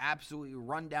to absolutely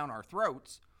run down our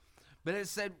throats. But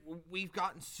as I said, we've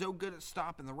gotten so good at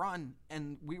stopping the run,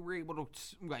 and we were able to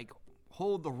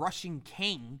hold the rushing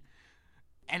king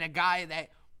and a guy that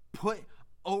put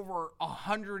over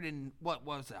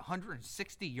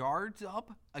 160 yards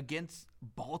up against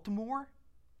Baltimore's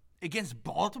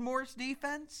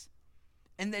defense,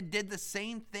 and then did the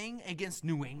same thing against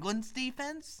New England's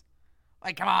defense.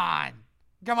 Like, come on.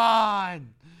 Come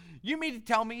on. You mean to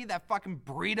tell me that fucking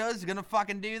Burrito's gonna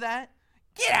fucking do that?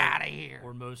 Get out of here.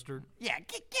 Or Mostert. Yeah,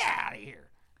 get out of here.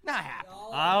 Not happening.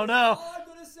 I don't know. All I'm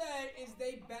gonna say is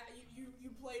you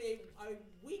played a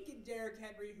weakened Derrick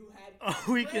Henry who had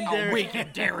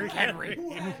Derrick Henry.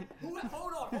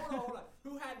 Hold on.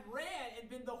 Who had ran and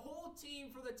been the whole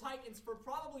team for the Titans for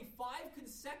probably 5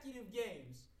 consecutive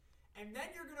games. And then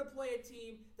you're going to play a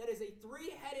team that is a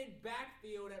 3-headed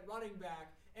backfield at running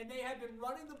back, and they have been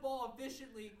running the ball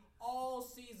efficiently all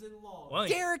season long. Well,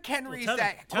 Derrick Henry's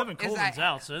Tevin Coleman's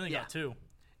out, so they got 2.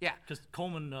 Yeah. Because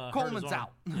Coleman's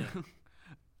out. Yeah.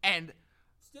 And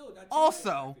Still got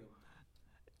also,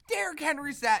 Derrick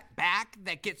Henry's that back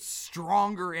that gets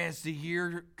stronger as the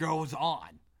year goes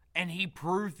on. And he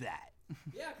proved that.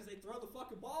 Yeah, because they throw the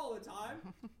fucking ball all the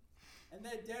time. And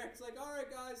then Derrick's like, all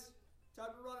right, guys,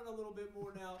 time to run it a little bit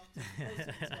more now.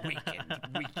 Weekend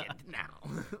now.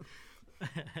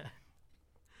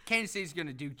 Kansas City's going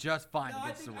to do just fine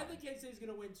against the run. I think Kansas City's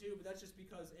going to win too, but that's just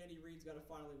because Andy Reid's got to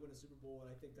finally win a Super Bowl,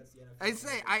 and I think that's the NFL. I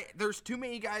say there's too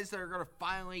many guys that are going to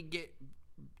finally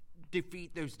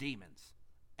defeat those demons.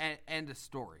 And end the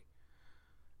story.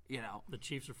 You know, the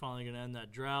Chiefs are finally going to end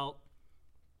that drought.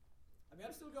 I mean,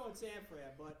 I'm still going San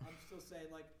Fran, but I'm still saying,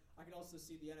 like, I can also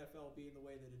see the NFL being the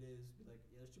way that it is. Like,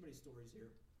 yeah, there's too many stories here.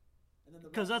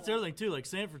 Because that's the other thing, too. Like,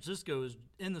 San Francisco was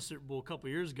in the Super Bowl a couple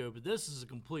years ago, but this is a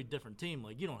complete different team.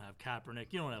 Like, you don't have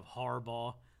Kaepernick. You don't have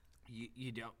Harbaugh.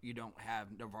 You don't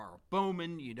have Navarro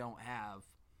Bowman. You don't have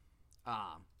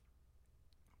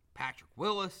Patrick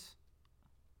Willis.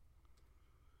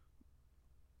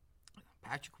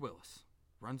 Patrick Willis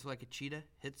runs like a cheetah,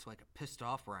 hits like a pissed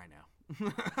off rhino.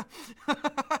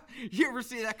 You ever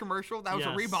see that commercial? That was a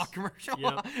Reebok commercial.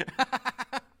 Yep.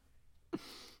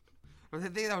 I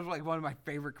think that was like one of my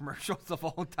favorite commercials of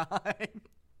all time.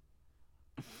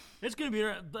 It's gonna be.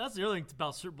 That's the other thing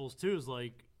about Super Bowls too is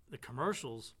like the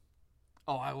commercials.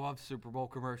 Oh, I love Super Bowl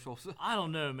commercials. I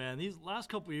don't know, man. These last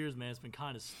couple of years, man, it's been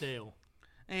kind of stale.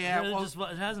 Yeah,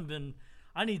 it hasn't been.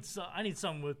 I need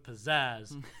something with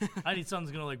pizzazz. I need something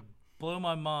that's gonna like blow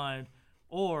my mind,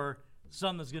 or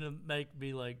something that's gonna make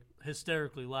me like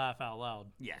hysterically laugh out loud.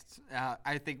 Yes,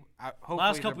 I think. Hopefully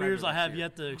last couple of years, I have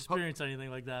yet to experience anything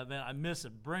like that. Man, I miss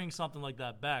it. Bring something like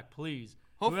that back, please.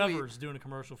 Hopefully, whoever's doing a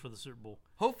commercial for the Super Bowl.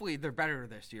 Hopefully, they're better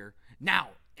this year. Now,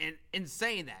 in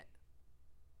saying that,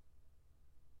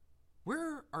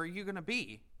 where are you gonna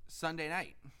be Sunday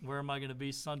night? Where am I gonna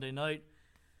be Sunday night?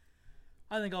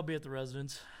 I think I'll be at the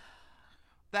residence.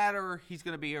 That or he's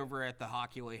going to be over at the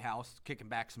Hockey League house, kicking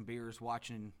back some beers,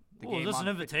 watching the game. Is this an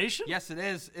invitation? Yes, it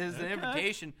is. It is an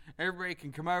invitation. Everybody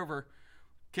can come over,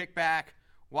 kick back,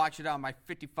 watch it on my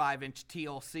 55-inch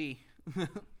TLC.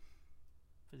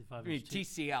 55-inch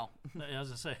TCL. Yeah, I was going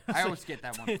to say. I always get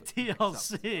that one.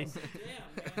 TLC. Damn, man.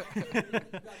 You got them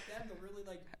to really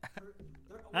like.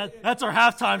 That's our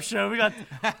halftime show. We're gonna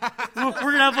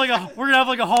have like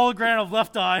a hologram of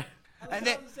Left Eye. And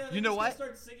then, you know what?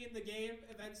 Start singing the game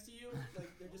events to you.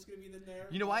 Like they're just gonna be in there.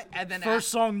 You know what? And then first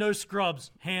song, no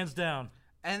scrubs, hands down.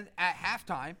 And at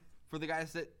halftime, for the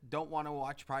guys that don't want to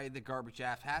watch probably the garbage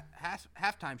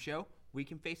halftime show, we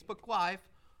can Facebook Live.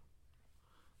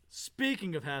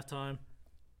 Speaking of halftime,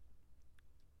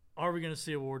 are we going to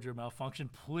see a wardrobe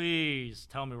malfunction? Please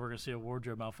tell me we're going to see a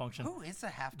wardrobe malfunction. Who is the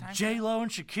halftime? J-Lo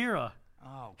and Shakira.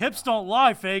 Oh, hips don't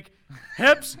lie, fake.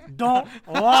 Hips don't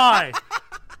lie.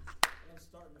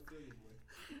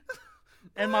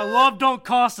 And my love don't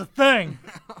cost a thing.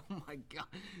 Oh, my God.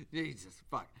 Jesus,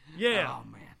 fuck. Yeah. Oh,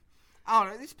 man. I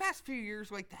don't know. These past few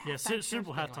years, like, the halftime Super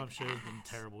Bowl halftime like show has been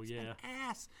terrible, yeah.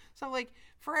 Ass. So, like,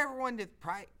 for everyone to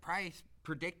price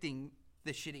predicting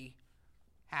the shitty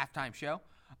halftime show,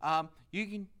 you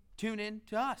can tune in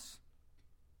to us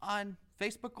on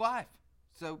Facebook Live.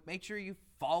 So make sure you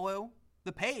follow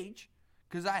the page,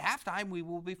 because at halftime we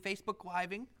will be Facebook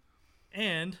Living.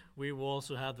 And we will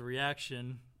also have the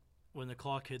reaction when the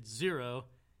clock hits 0.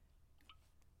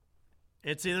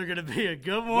 It's either going to be a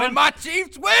good one. When my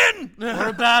Chiefs win! Or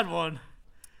a bad one.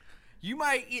 You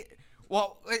might...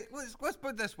 Well, let's put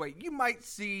it this way. You might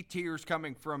see tears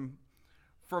coming from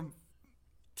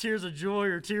tears of joy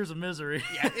or tears of misery.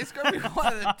 Yeah, it's going to be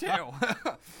one of the two.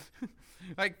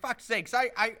 Like, fuck's sakes,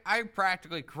 I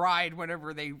practically cried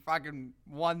whenever they fucking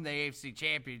won the AFC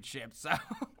Championship, so...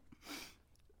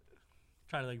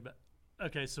 Trying to think about...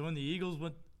 Okay, so when the Eagles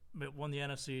won the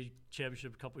NFC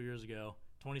Championship a couple years ago,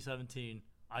 2017,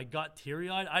 I got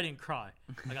teary-eyed. I didn't cry.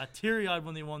 I got teary-eyed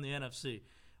when they won the NFC.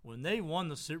 When they won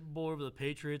the Super Bowl over the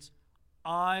Patriots,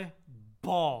 I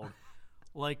bawled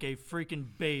like a freaking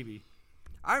baby.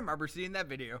 I remember seeing that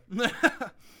video.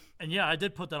 And And yeah, I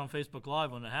did put that on Facebook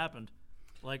Live when it happened.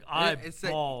 Like, I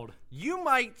bawled. You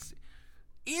might,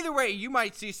 either way, you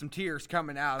might see some tears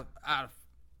coming out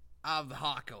of the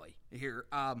Hockley here.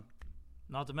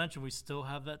 Not to mention, we still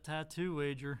have that tattoo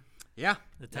wager. Yeah,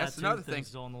 The that's tattoo another thing's thing.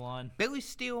 still on the line. Billy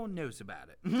Steele knows about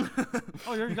it.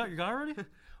 Oh, you already got your guy already?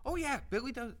 Oh yeah,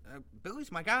 Billy does.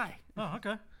 Billy's my guy. Oh,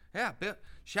 okay. Yeah,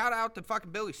 shout out to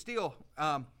fucking Billy Steele.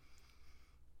 Yeah,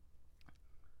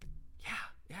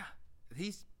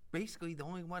 he's basically the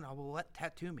only one I will let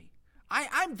tattoo me.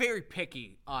 I'm very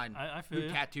picky on I feel who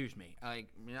you. tattoos me.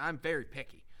 I'm very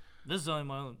picky. This is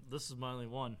my only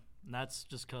one, and that's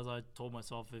just because I told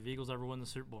myself if Eagles ever win the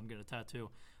Super Bowl, I'm getting a tattoo.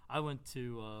 I went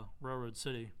to Railroad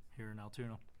City here in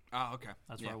Altoona. Oh, okay.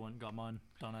 That's where I went and got mine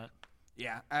done at.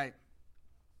 Yeah,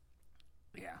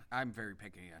 I'm very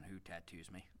picky on who tattoos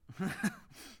me.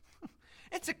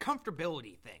 It's a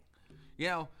comfortability thing, you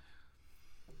know.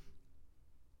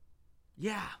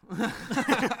 Yeah, I'm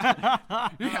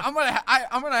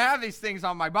gonna have these things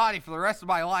on my body for the rest of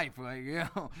my life. Like, you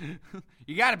know,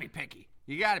 you got to be picky.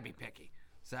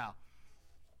 So,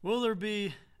 Will there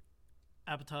be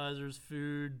appetizers,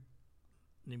 food?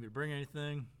 Need me to bring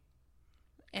anything?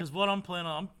 Because what I'm planning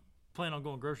on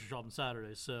going grocery shopping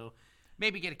Saturday. So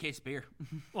maybe get a case of beer.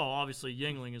 well, obviously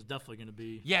Yingling is definitely going to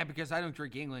be. Yeah, because I don't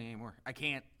drink Yingling anymore. I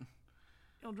can't. You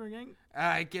don't drink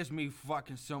Yingling? It gives me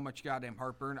fucking so much goddamn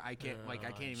heartburn. I can't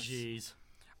even. Jeez.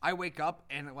 I wake up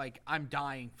and I'm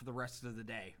dying for the rest of the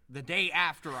day. The day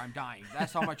after I'm dying.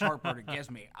 That's how much heartburn it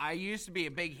gives me. I used to be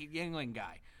a big Yingling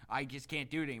guy. I just can't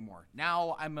do it anymore.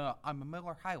 Now I'm a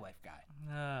Miller High Life guy.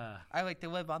 I like to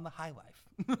live on the high life.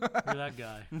 You're that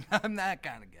guy. I'm that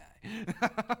kind of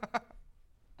guy.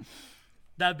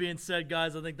 That being said,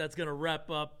 guys, I think that's going to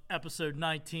wrap up episode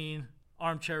 19,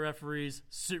 Armchair Referees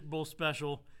Super Bowl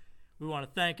special. We want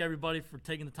to thank everybody for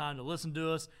taking the time to listen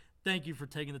to us. Thank you for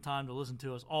taking the time to listen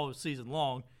to us all season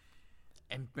long.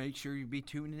 And make sure you be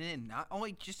tuning in, not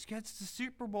only just because it's the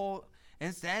Super Bowl and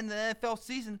it's the end of the NFL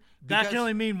season. That can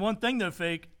only mean one thing, though,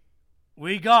 Fake.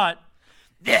 We got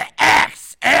the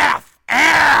XFL!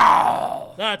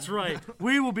 That's right.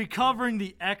 We will be covering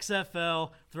the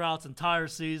XFL throughout its entire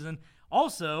season.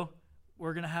 Also,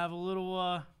 we're going to have a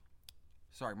little...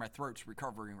 Sorry, my throat's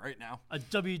recovering right now. A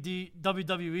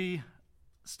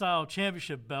WWE-style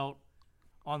championship belt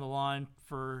on the line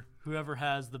for whoever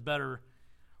has the better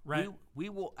rank. We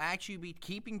will actually be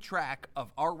keeping track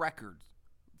of our records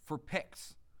for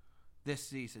picks this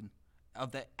season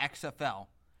of the XFL,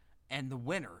 and the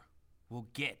winner will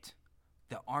get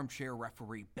the Armchair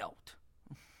Referee belt.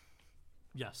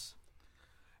 Yes.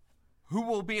 Who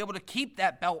will be able to keep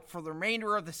that belt for the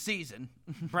remainder of the season.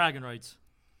 Bragging rights.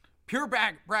 Pure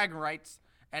bragging rights,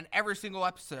 and every single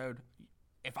episode,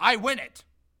 if I win it,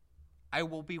 I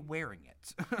will be wearing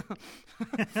it.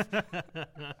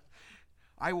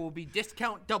 I will be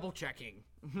discount double checking.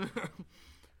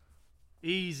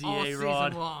 Easy, all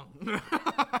A-Rod. season long.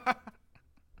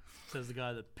 Says the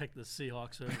guy that picked the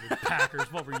Seahawks over the Packers.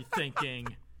 What were you thinking?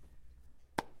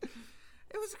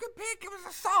 It was a good pick. It was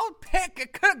a solid pick.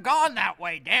 It could have gone that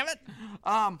way, damn it.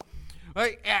 As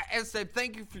I said,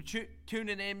 thank you for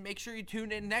tuning in. Make sure you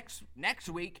tune in next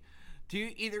week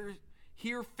to either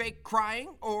hear Fake crying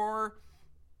or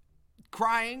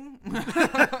crying.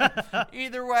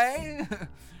 Either way,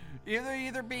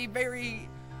 either be very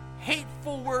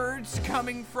hateful words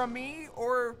coming from me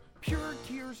or pure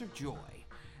tears of joy.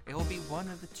 It will be one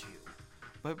of the two.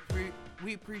 But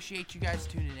we appreciate you guys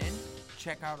tuning in.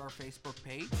 Check out our Facebook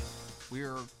page. We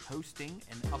are posting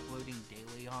and uploading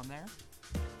daily on there.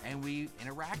 And we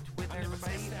interact with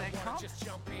everybody that comes.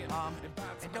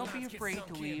 And don't be afraid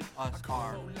to leave us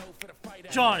our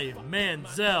Johnny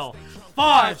Manziel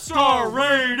 5-star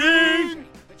rating.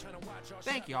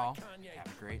 Thank y'all. Have a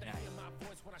great night.